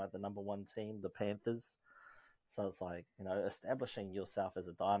 they've been like the number 1 team, the Panthers. So it's like, establishing yourself as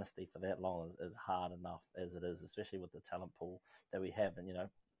a dynasty for that long is hard enough as it is, especially with the talent pool that we have. And,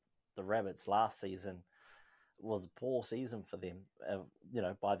 the Rabbits last season was a poor season for them.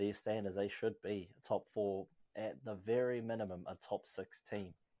 By their standards, they should be top 4, at the very minimum, a top 6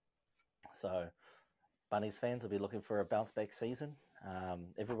 team. So Bunnies fans will be looking for a bounce back season.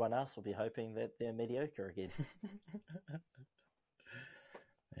 Everyone else will be hoping that they're mediocre again.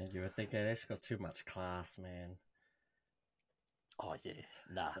 And you would think they've got too much class, man. Oh yeah, it's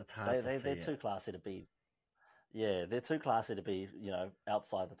hard to see. They're too classy to be. Yeah, they're too classy to be,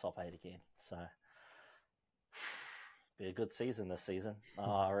 outside the top 8 again. So be a good season this season.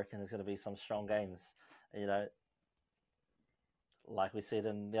 I reckon there's going to be some strong games. Like we said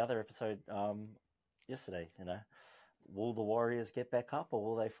in the other episode yesterday, will the Warriors get back up or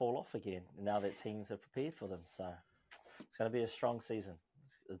will they fall off again now that teams have prepared for them? So it's going to be a strong season.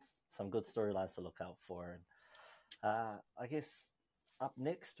 It's some good storylines to look out for. And I guess up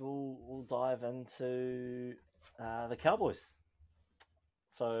next we'll dive into the Cowboys.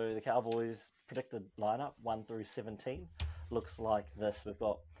 So the Cowboys predicted lineup 1 through 17 looks like this. We've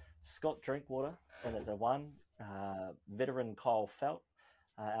got Scott Drinkwater in at the 1, veteran Kyle Felt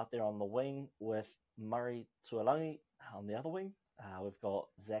out there on the wing with Murray Tuolangi on the other wing. We've got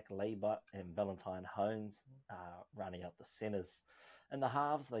Zach Leiber and Valentine Holmes running up the centres. In the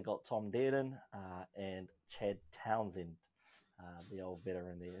halves, they got Tom Dearden and Chad Townsend, the old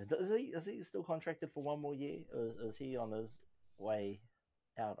veteran there. Is he still contracted for 1 more year, or is he on his way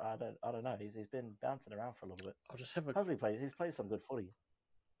out? I don't know. He's been bouncing around for a little bit. I'll just have Hopefully he's played some good footy.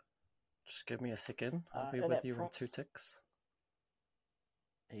 Just give me a second. I'll be with you in 2 ticks.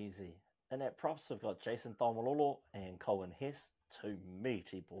 Easy. And at props, we've got Jason Taumalolo and Colin Hess, 2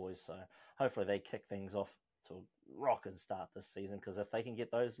 meaty boys. So hopefully they kick things off to rock and start this season, because if they can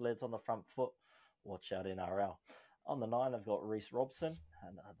get those lads on the front foot, watch out NRL. On the 9, they've got Reece Robson,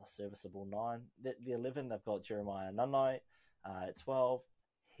 another serviceable 9. The 11, they've got Jeremiah Nunai. At 12,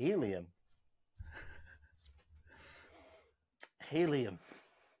 Helium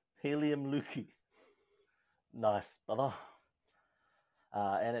Lukey. Nice, brother.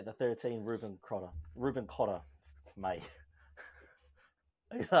 And at the 13, Ruben Cotter, mate.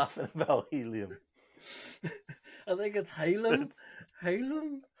 Are you laughing about Helium? I think it's Halem.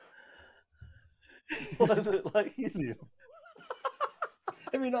 Halem? Why is it like helium?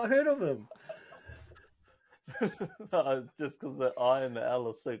 Have you not heard of him? No, it's just because the I and the L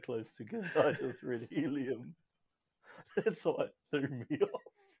are so close together. I just read helium. That's why it threw me off.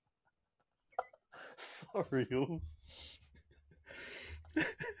 Sorry, Jules.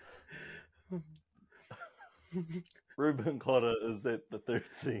 Ruben Cotter is at the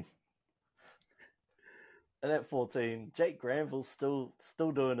 13. And at 14, Jake Granville's still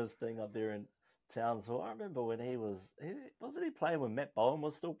doing his thing up there in Townsville. I remember when wasn't he playing when Matt Bowen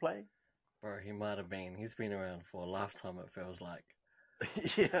was still playing? Bro, he might have been. He's been around for a lifetime, it feels like.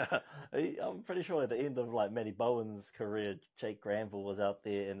 Yeah, I'm pretty sure at the end of like Matty Bowen's career, Jake Granville was out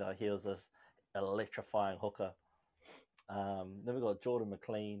there, and he was this electrifying hooker. Then we got Jordan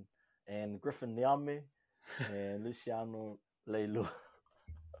McLean and Griffin Niame and Luciano Leilu.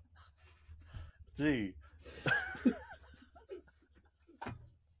 Gee,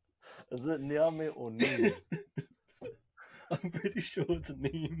 is it Niame or Neem? I'm pretty sure it's a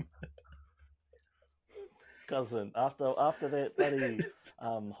name. Cousin, after that bloody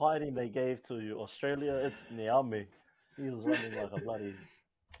hiding they gave to Australia, it's Niame. He was running like a bloody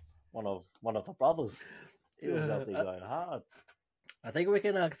one of the brothers. He was out there going hard. I think we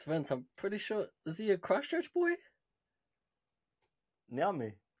can ask Vince. I'm pretty sure. Is he a Christchurch boy?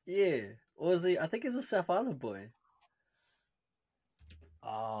 Niame. Yeah. Or is he? I think he's a South Island boy.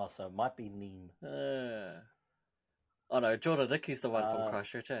 Ah, so it might be Neem. Oh no, Jordan Dickey's the one from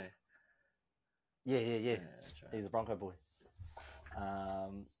Christchurch, eh? Yeah. That's right. He's a Bronco boy.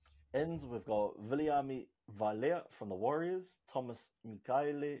 Ends, we've got Viliami Valea from the Warriors, Thomas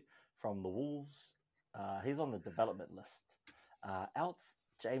Mikaele from the Wolves. He's on the development list. Outs,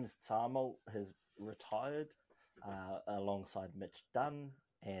 James Tamo has retired alongside Mitch Dunn,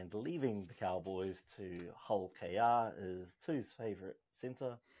 and leaving the Cowboys to Hull KR is Tu's favourite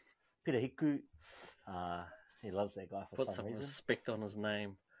centre, Peter Hiku. He loves that guy for Put some some reason. respect on his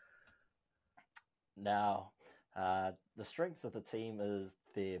name. Now, the strengths of the team is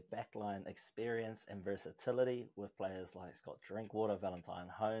their backline experience and versatility with players like Scott Drinkwater, Valentine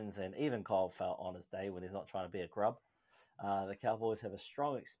Holmes, and even Kyle Felt on his day when he's not trying to be a grub. The Cowboys have a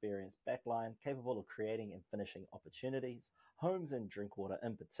strong, experienced backline capable of creating and finishing opportunities. Holmes and Drinkwater,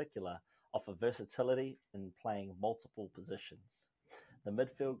 in particular, offer versatility in playing multiple positions. The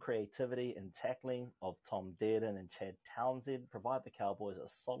midfield creativity and tackling of Tom Dearden and Chad Townsend provide the Cowboys a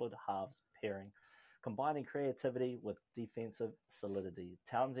solid halves pairing, combining creativity with defensive solidity.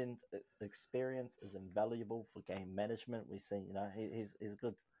 Townsend's experience is invaluable for game management. We see, he's a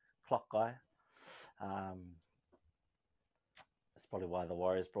good clock guy. That's probably why the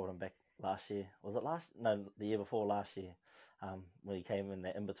Warriors brought him back last year. Was it last? No, the year before last year. When he came in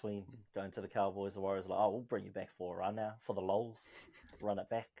there in between going to the Cowboys, the Warriors were like, we'll bring you back for a run now for the lols, run it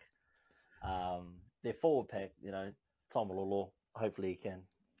back. Their forward pack, Tom Lolo, hopefully he can,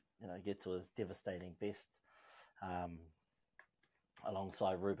 get to his devastating best.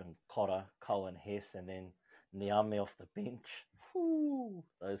 Alongside Ruben Cotter, Cohen Hess, and then Niame off the bench. Whew,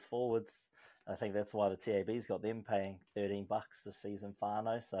 those forwards. I think that's why the TAB's got them paying $13 this season,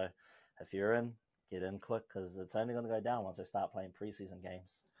 Fano. So if you're in, get in quick because it's only going to go down once they start playing preseason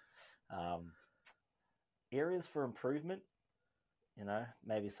games. Areas for improvement,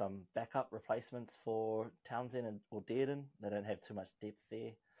 maybe some backup replacements for Townsend or Dearden. They don't have too much depth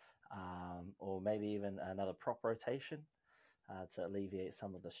there. Or maybe even another prop rotation to alleviate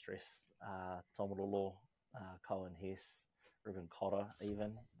some of the stress. Tomalolo, Cohen Hess, Ruben Cotter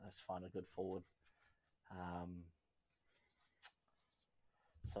even. Let's find a good forward.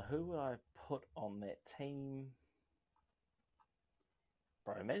 So who would I put on that team?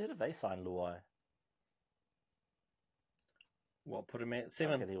 Bro, imagine if they signed Luai. What, put him at 7?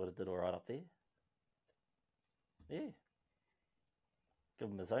 I reckon he would have did all right up there. Yeah. Give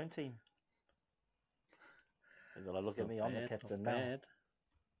him his own team. You gotta look at me, I'm the captain now. Bad.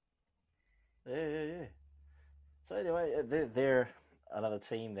 Yeah. So anyway, they're another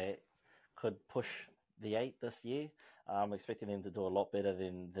team that could push the 8 this year. I'm expecting them to do a lot better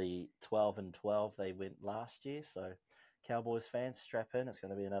than the 12-12 they went last year. So Cowboys fans, strap in. It's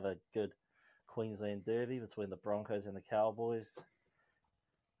going to be another good Queensland derby between the Broncos and the Cowboys.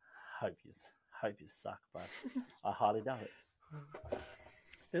 Hope you suck, but I highly doubt it.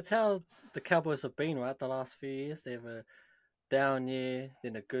 That's how the Cowboys have been, right? The last few years, they have a down year,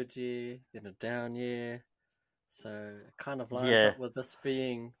 then a good year, then a down year. So it kind of lines up with this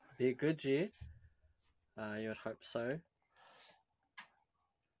being their good year. You would hope so.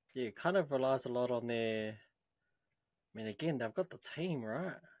 Yeah, it kind of relies a lot on their. I mean, again, they've got the team,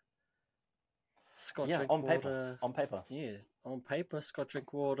 right? Scott Drinkwater. On paper. Yeah, on paper, Scott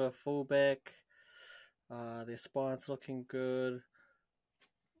Drinkwater, fullback. Their spine's looking good.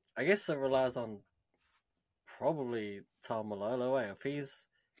 I guess it relies on probably Taumalolo. If he's,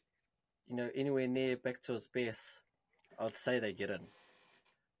 anywhere near back to his best, I'd say they get in.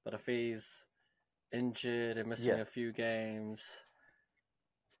 But if he's injured and missing a few games,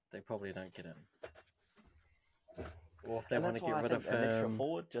 they probably don't get in. Or if they want to get rid of him, an extra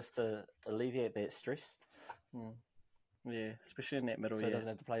forward just to alleviate that stress. Yeah, especially in that middle. So he doesn't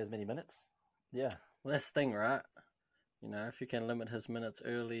have to play as many minutes. Yeah. Well, that's the thing, right? If you can limit his minutes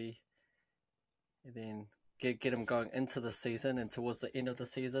early, and then get him going into the season and towards the end of the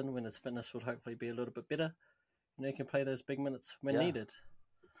season when his fitness would hopefully be a little bit better, he can play those big minutes when needed.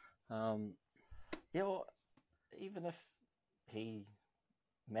 Well, even if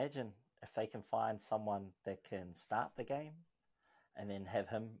imagine if they can find someone that can start the game and then have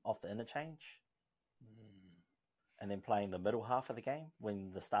him off the interchange and then playing the middle half of the game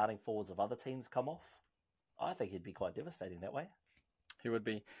when the starting forwards of other teams come off, I think he'd be quite devastating that way. He would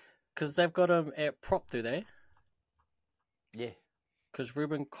be. Because they've got him at prop, do they? Yeah. Because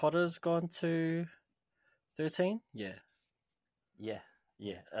Ruben Cotter's gone to 13? Yeah. Yeah.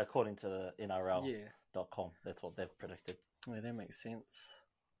 According to the NRL.com, that's what they've predicted. Yeah, that makes sense.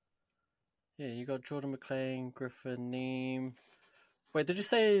 Yeah, you got Jordan McLean, Griffin, Neem. Wait, did you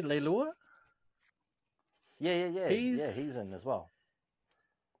say Leilua? Yeah. He's in as well.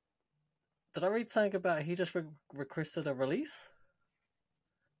 Did I read something about he just requested a release?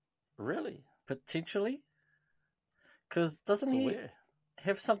 Really? Potentially? Because doesn't he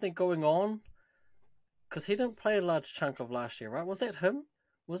have something going on? Because he didn't play a large chunk of last year, right? Was that him?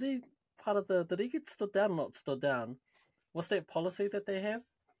 Was he part of the... Did he get stood down or not stood down? What's that policy that they have?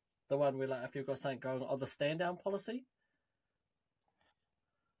 The one where, if you've got something going on, the stand-down policy?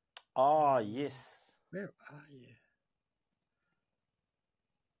 Oh, yes. Where are you?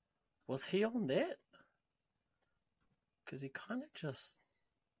 Was he on that? Because he kind of just...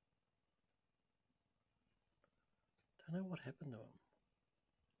 Don't know what happened to him.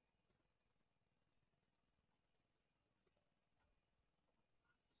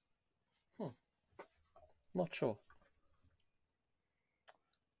 Not sure.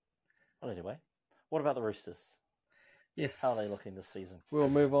 Well, anyway, what about the Roosters? Yes. How are they looking this season? We'll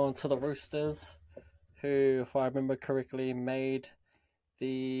move on to the Roosters, who, if I remember correctly, made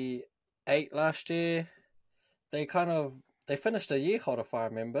the 8 last year. They finished a year hot, if I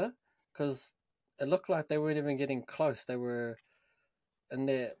remember, because it looked like they weren't even getting close. They were in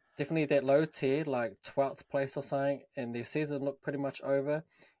there, definitely that low tier, like 12th place or something, and their season looked pretty much over,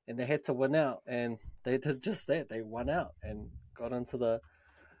 and they had to win out, and they did just that. They won out and got into the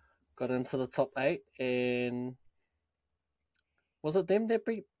top 8, and was it them that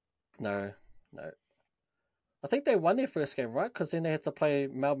beat? No. I think they won their first game, right? Because then they had to play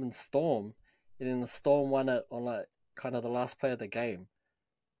Melbourne Storm, and then the Storm won it on kind of the last play of the game.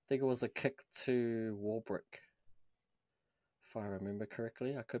 I think it was a kick to Warbrick, if I remember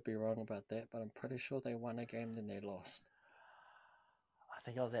correctly. I could be wrong about that, but I'm pretty sure they won a game, then they lost. I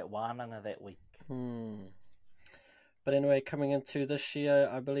think I was at Wānanga that week. But anyway, coming into this year,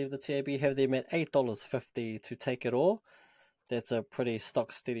 I believe the TAB have them at $8.50 to take it all. That's a pretty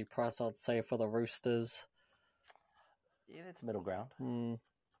stock steady price, I'd say, for the Roosters. Yeah, that's middle ground.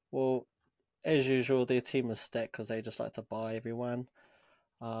 Well, as usual, their team is stacked because they just like to buy everyone.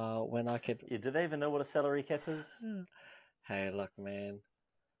 When I could... Yeah, do they even know what a salary cap is? Hey, look, man.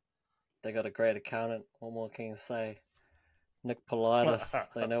 They got a great accountant. What more can you say? Nick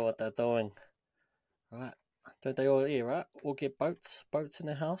Politis. They know what they're doing. Right. Don't they all, right? All get boats in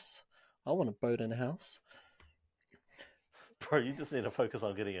the house. I want a boat in the house. Bro, you just need to focus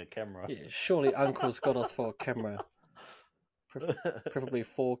on getting a camera. Yeah, surely Uncle's got us for a camera. Preferably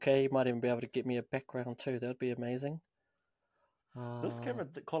 4K. He might even be able to get me a background too. That would be amazing. This camera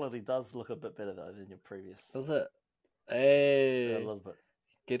quality does look a bit better though than your previous. Does it? Hey. Yeah, a little bit.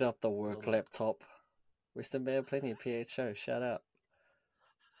 Get up the work laptop. Western Bay plenty of PHO. Shout out.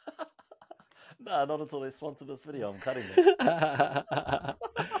 No, not until they sponsor this video. I'm cutting it.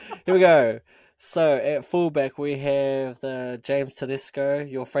 Here we go. So at fullback we have the James Tedesco,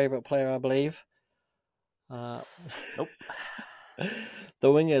 your favourite player, I believe. Nope. The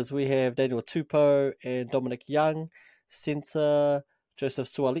wingers we have Daniel Tupou and Dominic Young. Centre Joseph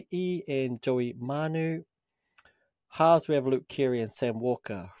Suali'i and Joey Manu. Halves we have Luke Keary and Sam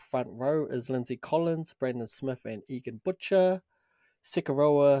Walker. Front row is Lindsay Collins, Brandon Smith and Egan Butcher.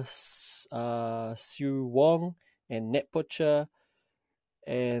 Sikaroa, Sue Wong and Nat Butcher.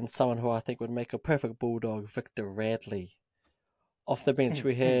 And someone who I think would make a perfect bulldog, Victor Radley. Off the bench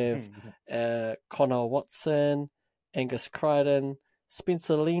we have Connor Watson, Angus Crichton,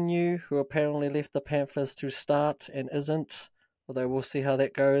 Spencer Leniu, who apparently left the Panthers to start and isn't, although we'll see how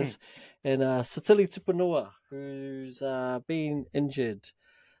that goes. And Sitili Tupanua, who's been injured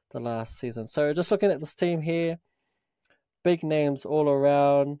the last season. So just looking at this team here, big names all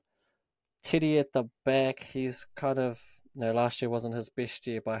around. Teddy at the back, he's kind of, last year wasn't his best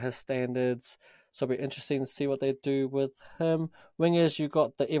year by his standards. So it'll be interesting to see what they do with him. Wingers, you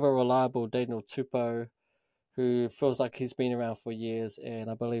got the ever reliable Daniel Tupou, who feels like he's been around for years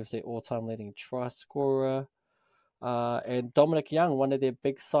and I believe is their all-time leading try scorer. And Dominic Young, one of their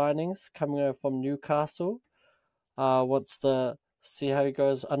big signings, coming over from Newcastle, wants to see how he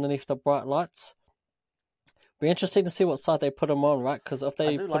goes underneath the bright lights. Be interesting to see what side they put him on, right? Because if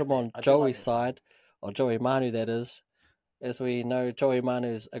they put him on Joey's side, or Joey Manu, that is, as we know, Joey Manu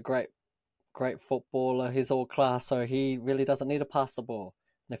is a great footballer. He's all class, so he really doesn't need to pass the ball.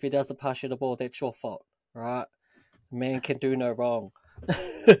 And if he doesn't pass you the ball, that's your fault, right? The man can do no wrong.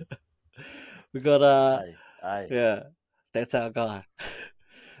 We got yeah, that's our guy.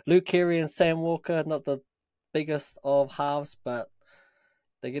 Luke Keary and Sam Walker, not the biggest of halves, but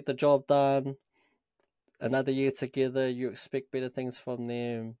they get the job done. Another year together, you expect better things from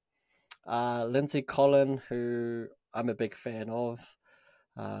them. Lindsay Collin, who I'm a big fan of.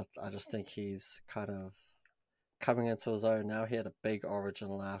 I just think he's kind of coming into his own now. He had a big origin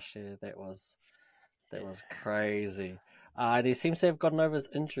last year. That was crazy. And he seems to have gotten over his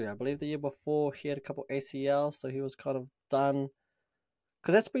injury. I believe the year before he had a couple ACL, so he was kind of done.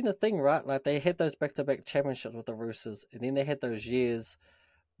 Because that's been the thing, right? Like they had those back-to-back championships with the Roosters, and then they had those years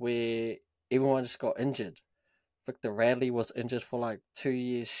where everyone just got injured. Victor Radley was injured for like 2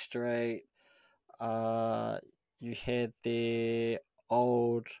 years straight. You had their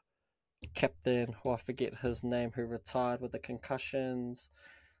old captain, who I forget his name, who retired with the concussions.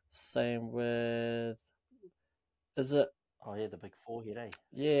 Same with, is it? Oh yeah, the big forehead, eh?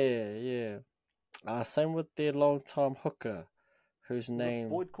 Yeah. Same with their long-time hooker, whose name?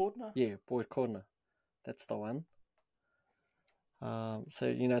 Boyd Cordner? Yeah, Boyd Cordner. That's the one. So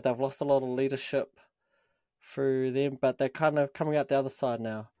they've lost a lot of leadership through them, but they're kind of coming out the other side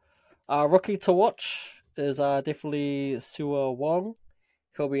now. Rookie to watch is definitely Sua Wong.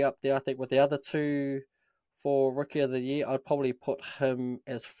 He'll be up there, I think, with the other two for Rookie of the Year. I'd probably put him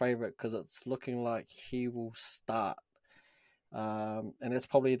as favourite because it's looking like he will start. And it's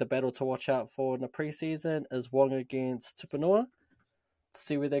probably the battle to watch out for in the preseason is Wong against Tupanua.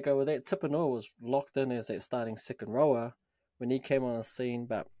 See where they go with that. Tupanua was locked in as that starting second rower when he came on the scene,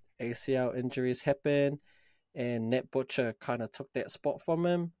 but ACL injuries happened and Nat Butcher kind of took that spot from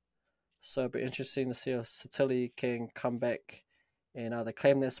him. So it'll be interesting to see if Sitili can come back and either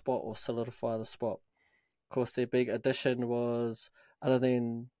claim that spot or solidify the spot. Of course, their big addition was, other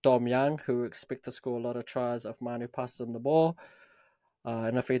than Dom Young, who expect to score a lot of tries if Manu passes him the ball.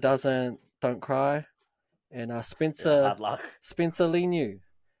 And if he doesn't, don't cry. And Spencer Leniu,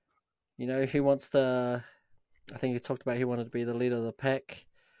 he wants to, I think he talked about he wanted to be the leader of the pack.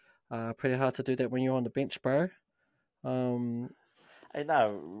 Pretty hard to do that when you're on the bench, bro. Hey,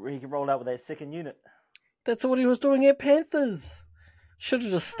 no, he can roll out with that second unit. That's what he was doing at Panthers. Should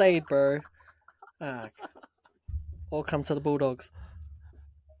have just stayed, bro. Or come to the Bulldogs.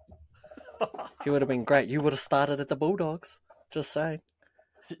 He would have been great. You would have started at the Bulldogs. Just saying.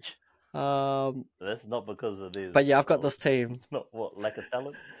 That's not because of this. But yeah, I've got this team. Not what, lack of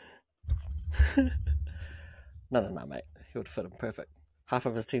talent? No, mate. He would fit him perfect. Half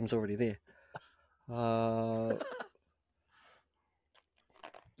of his team's already there. I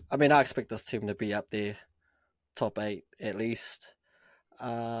mean, I expect this team to be up there, top 8 at least.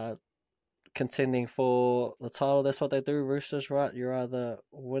 Contending for the title, that's what they do. Roosters, right? You either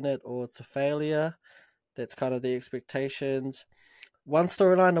win it or it's a failure. That's kind of the expectations. One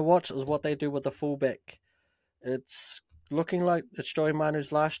storyline to watch is what they do with the fullback. It's looking like it's Joey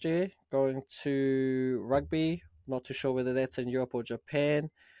Manu's last year, going to rugby. Not too sure whether that's in Europe or Japan.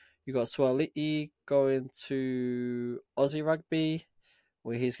 You got Suali'i going to Aussie rugby,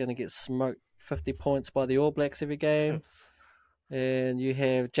 where he's going to get smoked 50 points by the All Blacks every game. And you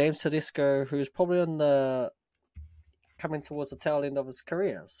have James Tedesco, who's probably coming towards the tail end of his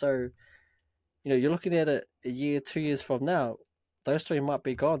career. So, you're looking at it a year, 2 years from now. Those three might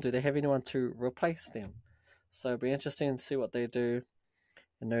be gone. Do they have anyone to replace them? So it'll be interesting to see what they do.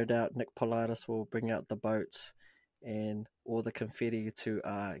 And no doubt Nick Politis will bring out the boats and all the confetti to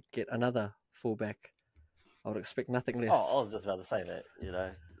get another fullback. I would expect nothing less. Oh, I was just about to say that,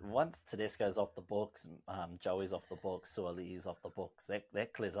 once Tedesco's off the books, Joey's off the books, Suali'i's off the books,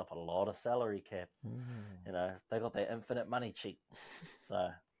 that clears up a lot of salary cap. They got their infinite money cheap. So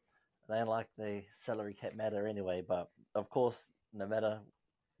they don't like the salary cap matter anyway. But of course, no matter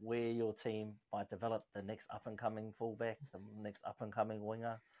where your team might develop the next up and coming fullback, the next up and coming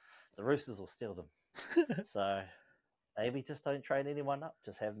winger, the Roosters will steal them. So maybe just don't train anyone up.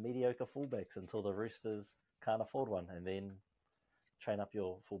 Just have mediocre fullbacks until the Roosters can't afford one, and then train up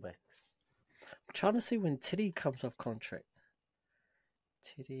your fullbacks. I'm trying to see when Teddy comes off contract.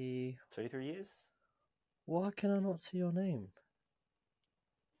 Teddy. 2-3 years? Why can I not see your name?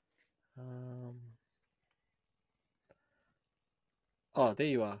 Oh, there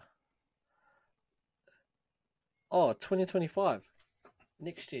you are. Oh, 2025.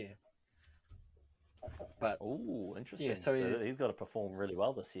 Next year. But oh, interesting. Yeah, so he's got to perform really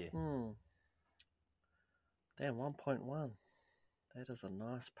well this year. Damn, 1.1. That is a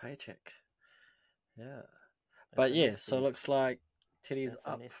nice paycheck. Yeah. But yeah, so it looks like Teddy's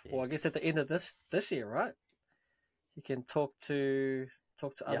up. Well, I guess at the end of this year, right? He can talk to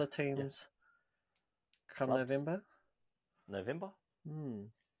other teams come Clubs. November. November?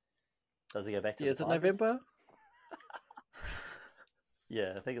 Does he go back to the is it Tigers? November?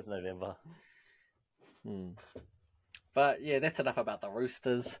 Yeah, I think it's November. But yeah, that's enough about the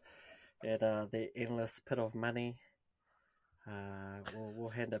Roosters and the endless pit of money. We'll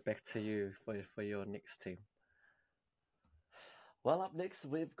hand it back to you for your next team. Well, up next,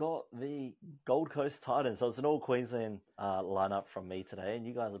 we've got the Gold Coast Titans. So it's an all-Queensland lineup from me today. And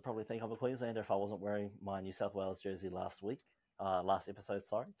you guys would probably think I'm a Queenslander if I wasn't wearing my New South Wales jersey last episode,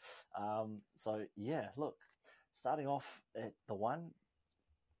 sorry. So, yeah, look, starting off at the one,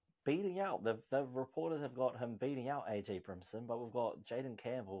 beating out. The reporters have got him beating out AJ Brimson, but we've got Jaden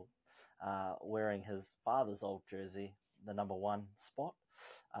Campbell wearing his father's old jersey, the number 1 spot.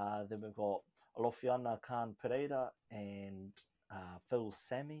 Then we've got Olofiana Khan Pereira and Phil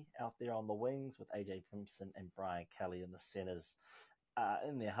Sammy out there on the wings with AJ Brimson and Brian Kelly in the centres.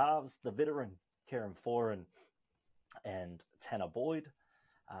 In their halves, the veteran Kieran Foran and Tanner Boyd.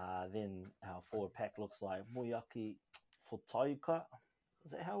 Then our forward pack looks like Moyaki Futauka.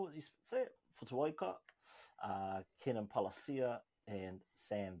 Is that how you say it? Futuoka, Kenan Palacia, and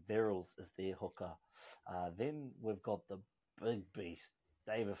Sam Verrills is their hooker. Then we've got the big beast,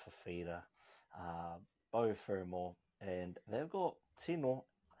 David Fafita, Bo Fermor, and they've got Tino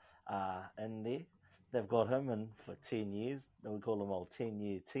in there. They've got him in for 10 years. We call him old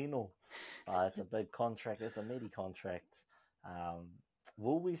 10-year Tino. It's a big contract. It's a meaty contract.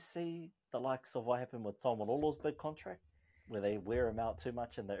 Will we see the likes of what happened with Tom Malolo's big contract, where they wear him out too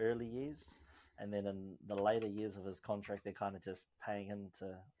much in the early years, and then in the later years of his contract, they're kind of just paying him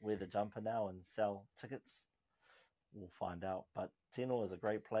to wear the jumper now and sell tickets? We'll find out. But Tino is a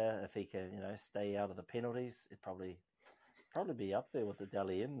great player. If he can, stay out of the penalties, it'd probably be up there with the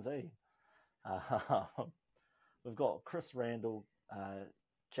Dally M's, eh? We've got Chris Randall,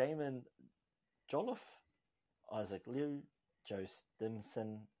 Jamin Jolliffe, Isaac Liu, Joe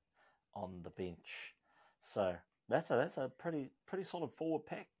Stimson on the bench. So that's a pretty solid forward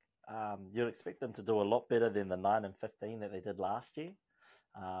pack. You'd expect them to do a lot better than the 9 and 15 that they did last year.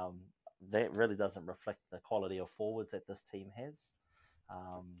 That really doesn't reflect the quality of forwards that this team has.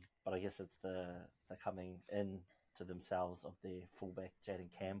 But I guess it's the coming in to themselves of their fullback,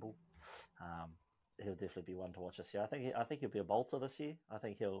 Jaden Campbell. He'll definitely be one to watch this year. I think he'll be a bolter this year. I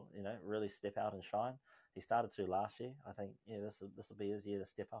think he'll really step out and shine. He started to last year. I think this will be his year to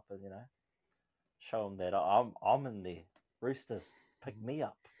step up and show him that I'm in there. Roosters, pick me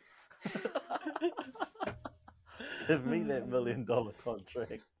up. Give me that $1 million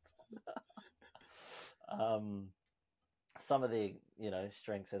contract. Some of their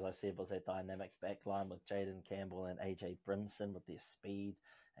strengths, as I said, was that dynamic backline with Jaden Campbell and AJ Brimson with their speed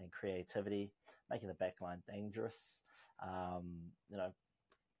and creativity, making the backline dangerous.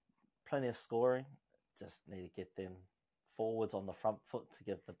 Plenty of scoring. Just need to get them forwards on the front foot to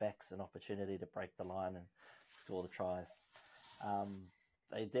give the backs an opportunity to break the line and score the tries.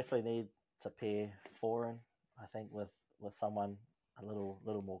 They definitely need to pair Foran, I think, with someone a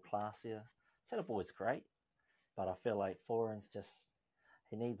little more classier. Tanner Boyd's great, but I feel like Foran's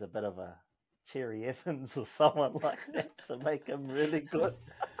he needs a bit of a Cherry Evans or someone like that to make him really good.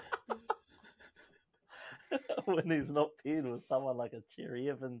 When he's not paired with someone like a Cherry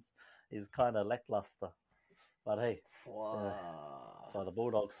Evans, he's kind of lackluster. But hey, that's why the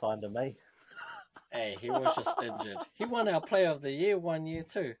Bulldogs signed him, eh? Hey, he was just injured. He won our Player of the Year 1 year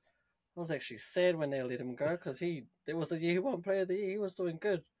too. I was actually sad when they let him go because there was a year he won Player of the Year. He was doing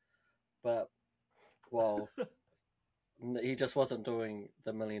good, but he just wasn't doing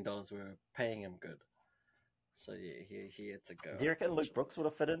the $1 million we were paying him good. So yeah, he had to go. Do you reckon Luke Brooks would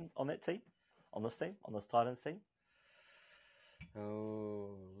have fit in on that team, on this Titans team?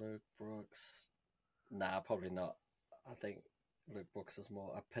 Oh, Luke Brooks. Nah, probably not. I think Luke Brooks is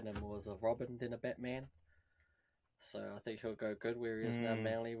more, I pin him more as a Robin than a Batman. So I think he'll go good where he is now,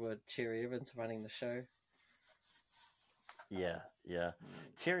 Manly, with Cherry Evans running the show. Yeah.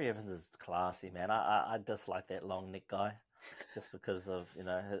 Cherry Evans is classy, man. I dislike that long neck guy just because of,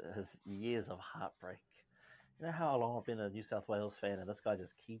 his years of heartbreak. You know how long I've been a New South Wales fan, and this guy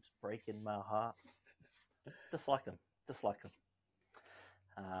just keeps breaking my heart. Dislike him.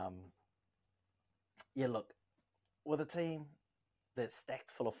 Yeah, look, with a team that's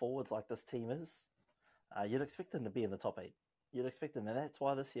stacked full of forwards like this team is, you'd expect them to be in the top 8. You'd expect them, and that's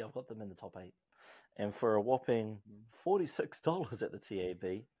why this year I've got them in the top 8. And for a whopping $46 at the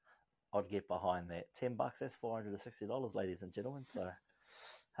TAB, I'd get behind that. $10, that's $460, ladies and gentlemen. So,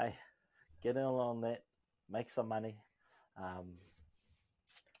 hey, get in on that, make some money.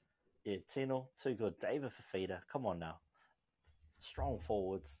 Yeah, Tino, too good. David Fafita, come on now. Strong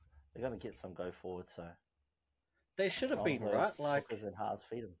forwards. They're going to get some go forward, so. They should have been, right? Like, hookers and halves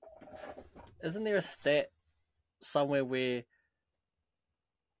feed them. Isn't there a stat somewhere where,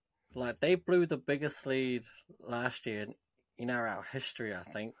 like, they blew the biggest lead last year in our history, I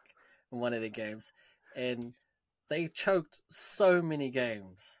think, in one of the games, and they choked so many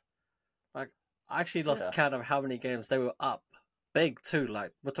games. Like, I actually lost count of how many games they were up big too.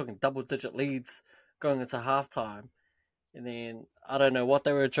 Like, we're talking double-digit leads going into halftime, and then I don't know what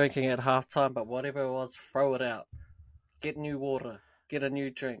they were drinking at halftime, but whatever it was, throw it out. Get new water. Get a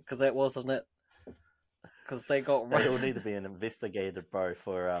new drink, because that wasn't it. Because they got... They all need to be investigated, bro,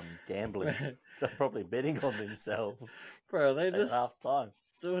 for gambling. They're probably betting on themselves. Bro, they just... At half time.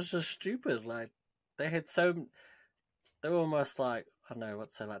 It was just stupid. Like, they had so... They were almost like... I don't know what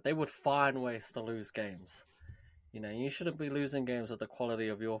to say. Like, they would find ways to lose games. You shouldn't be losing games with the quality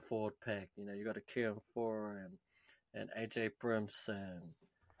of your forward pack. You got a Kieran Four and AJ Brimson.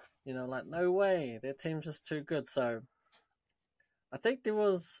 Like, no way. Their team's just too good. So, I think there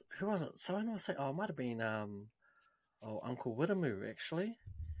was... Who was it? Someone was saying... Oh, it might have been... Uncle Widdamoo, actually.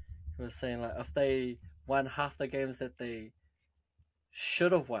 He was saying, like, if they won half the games that they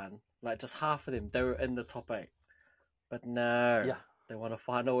should have won, like, just half of them, they were in the top 8. But no. They want to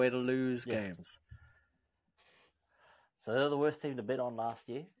find a way to lose games. So they're the worst team to bet on last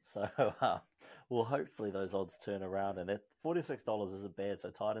year. So, well, hopefully those odds turn around. And that $46 isn't bad. So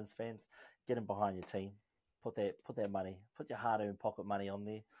Titans fans, get in behind your team. Put that money, put your hard-earned pocket money on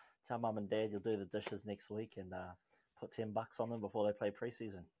there. Tell mum and dad you'll do the dishes next week and put $10 on them before they play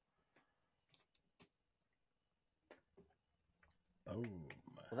preseason. Boom.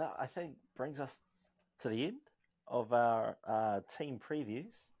 Well, that, I think, brings us to the end of our team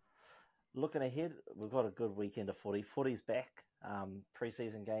previews. Looking ahead, we've got a good weekend of footy. Footy's back.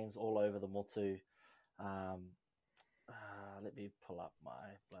 Preseason games all over the Motu. Let me pull up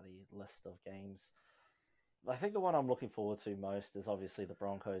my bloody list of games. I think the one I'm looking forward to most is obviously the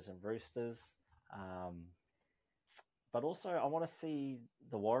Broncos and Roosters. But also, I want to see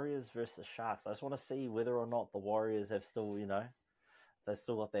the Warriors versus the Sharks. I just want to see whether or not the Warriors have still, they've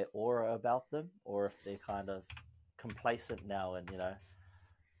still got their aura about them, or if they're kind of complacent now and,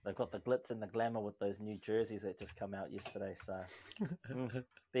 they've got the glitz and the glamour with those new jerseys that just come out yesterday. So,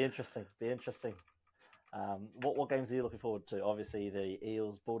 be interesting. What games are you looking forward to? Obviously, the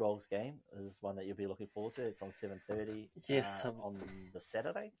Eels-Bulldogs game is one that you'll be looking forward to. It's on 7:30 on the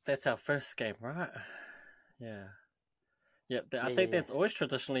Saturday. That's our first game, right? Yeah. I think that's always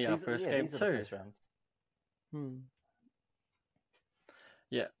traditionally our first game too. The first rounds.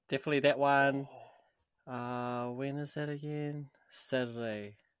 Yeah, definitely that one. When is that again?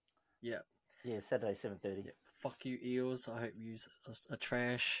 Saturday. Yeah. Yeah, Saturday, 7:30. Yeah. Fuck you, Eels. I hope you are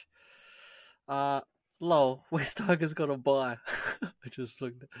trash. Lol, West Tigers got a bye. I just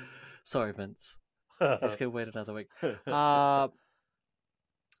looked. Sorry, Vince. Let's go wait another week. It's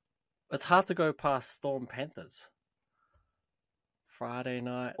hard to go past Storm Panthers. Friday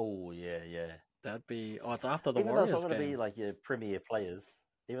night. Oh, yeah. That'd be... Oh, it's after the Even Warriors game.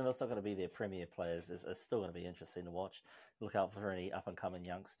 Even though it's not going to be like your premier players, it's still going to be interesting to watch. Look out for any up-and-coming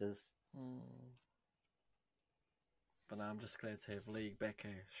youngsters. But no, I'm just glad to have League back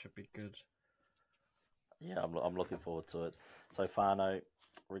here. Should be good. Yeah, I'm looking forward to it. So, Fano,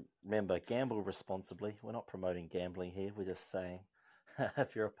 remember, gamble responsibly. We're not promoting gambling here. We're just saying,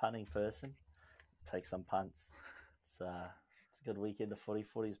 if you're a punting person, take some punts. It's a good weekend of footy.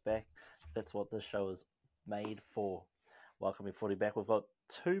 Footy's back. That's what this show is made for. Welcoming footy back. We've got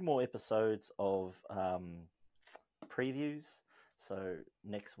 2 more episodes of previews. So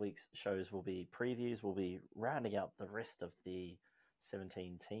next week's shows will be previews. We'll be rounding out the rest of the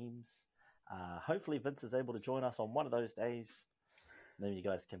 17 teams. Hopefully Vince is able to join us on one of those days. Then you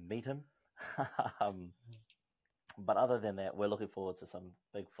guys can meet him. But other than that, we're looking forward to some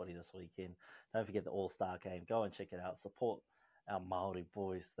big footy this weekend. Don't forget the All-Star game. Go and check it out. Support our Māori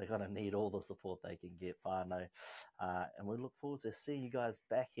boys. They're going to need all the support they can get, whānau. And we look forward to seeing you guys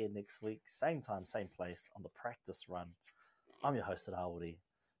back here next week. Same time, same place on the practice run. I'm your host at Aori.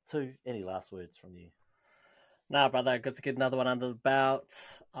 Tu, any last words from you? Nah, brother, good to get another one under the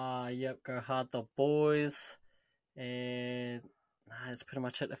belt. Yep, go hard the boys. And that's pretty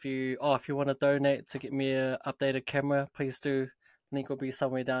much it. If you want to donate to get me an updated camera, please do. Link will be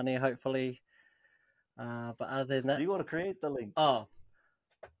somewhere down there, hopefully. But other than that, Do you want to create the link? I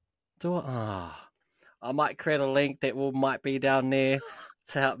might create a link that might be down there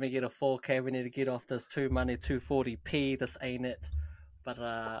to help me get a 4K. We need to get off this 240p. This ain't it. But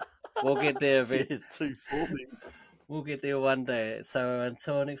we'll get there. Yeah, 240. We'll get there one day. So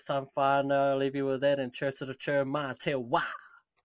until next time, whānau, I'll leave you with that. And cheers to the chur, mā te wā.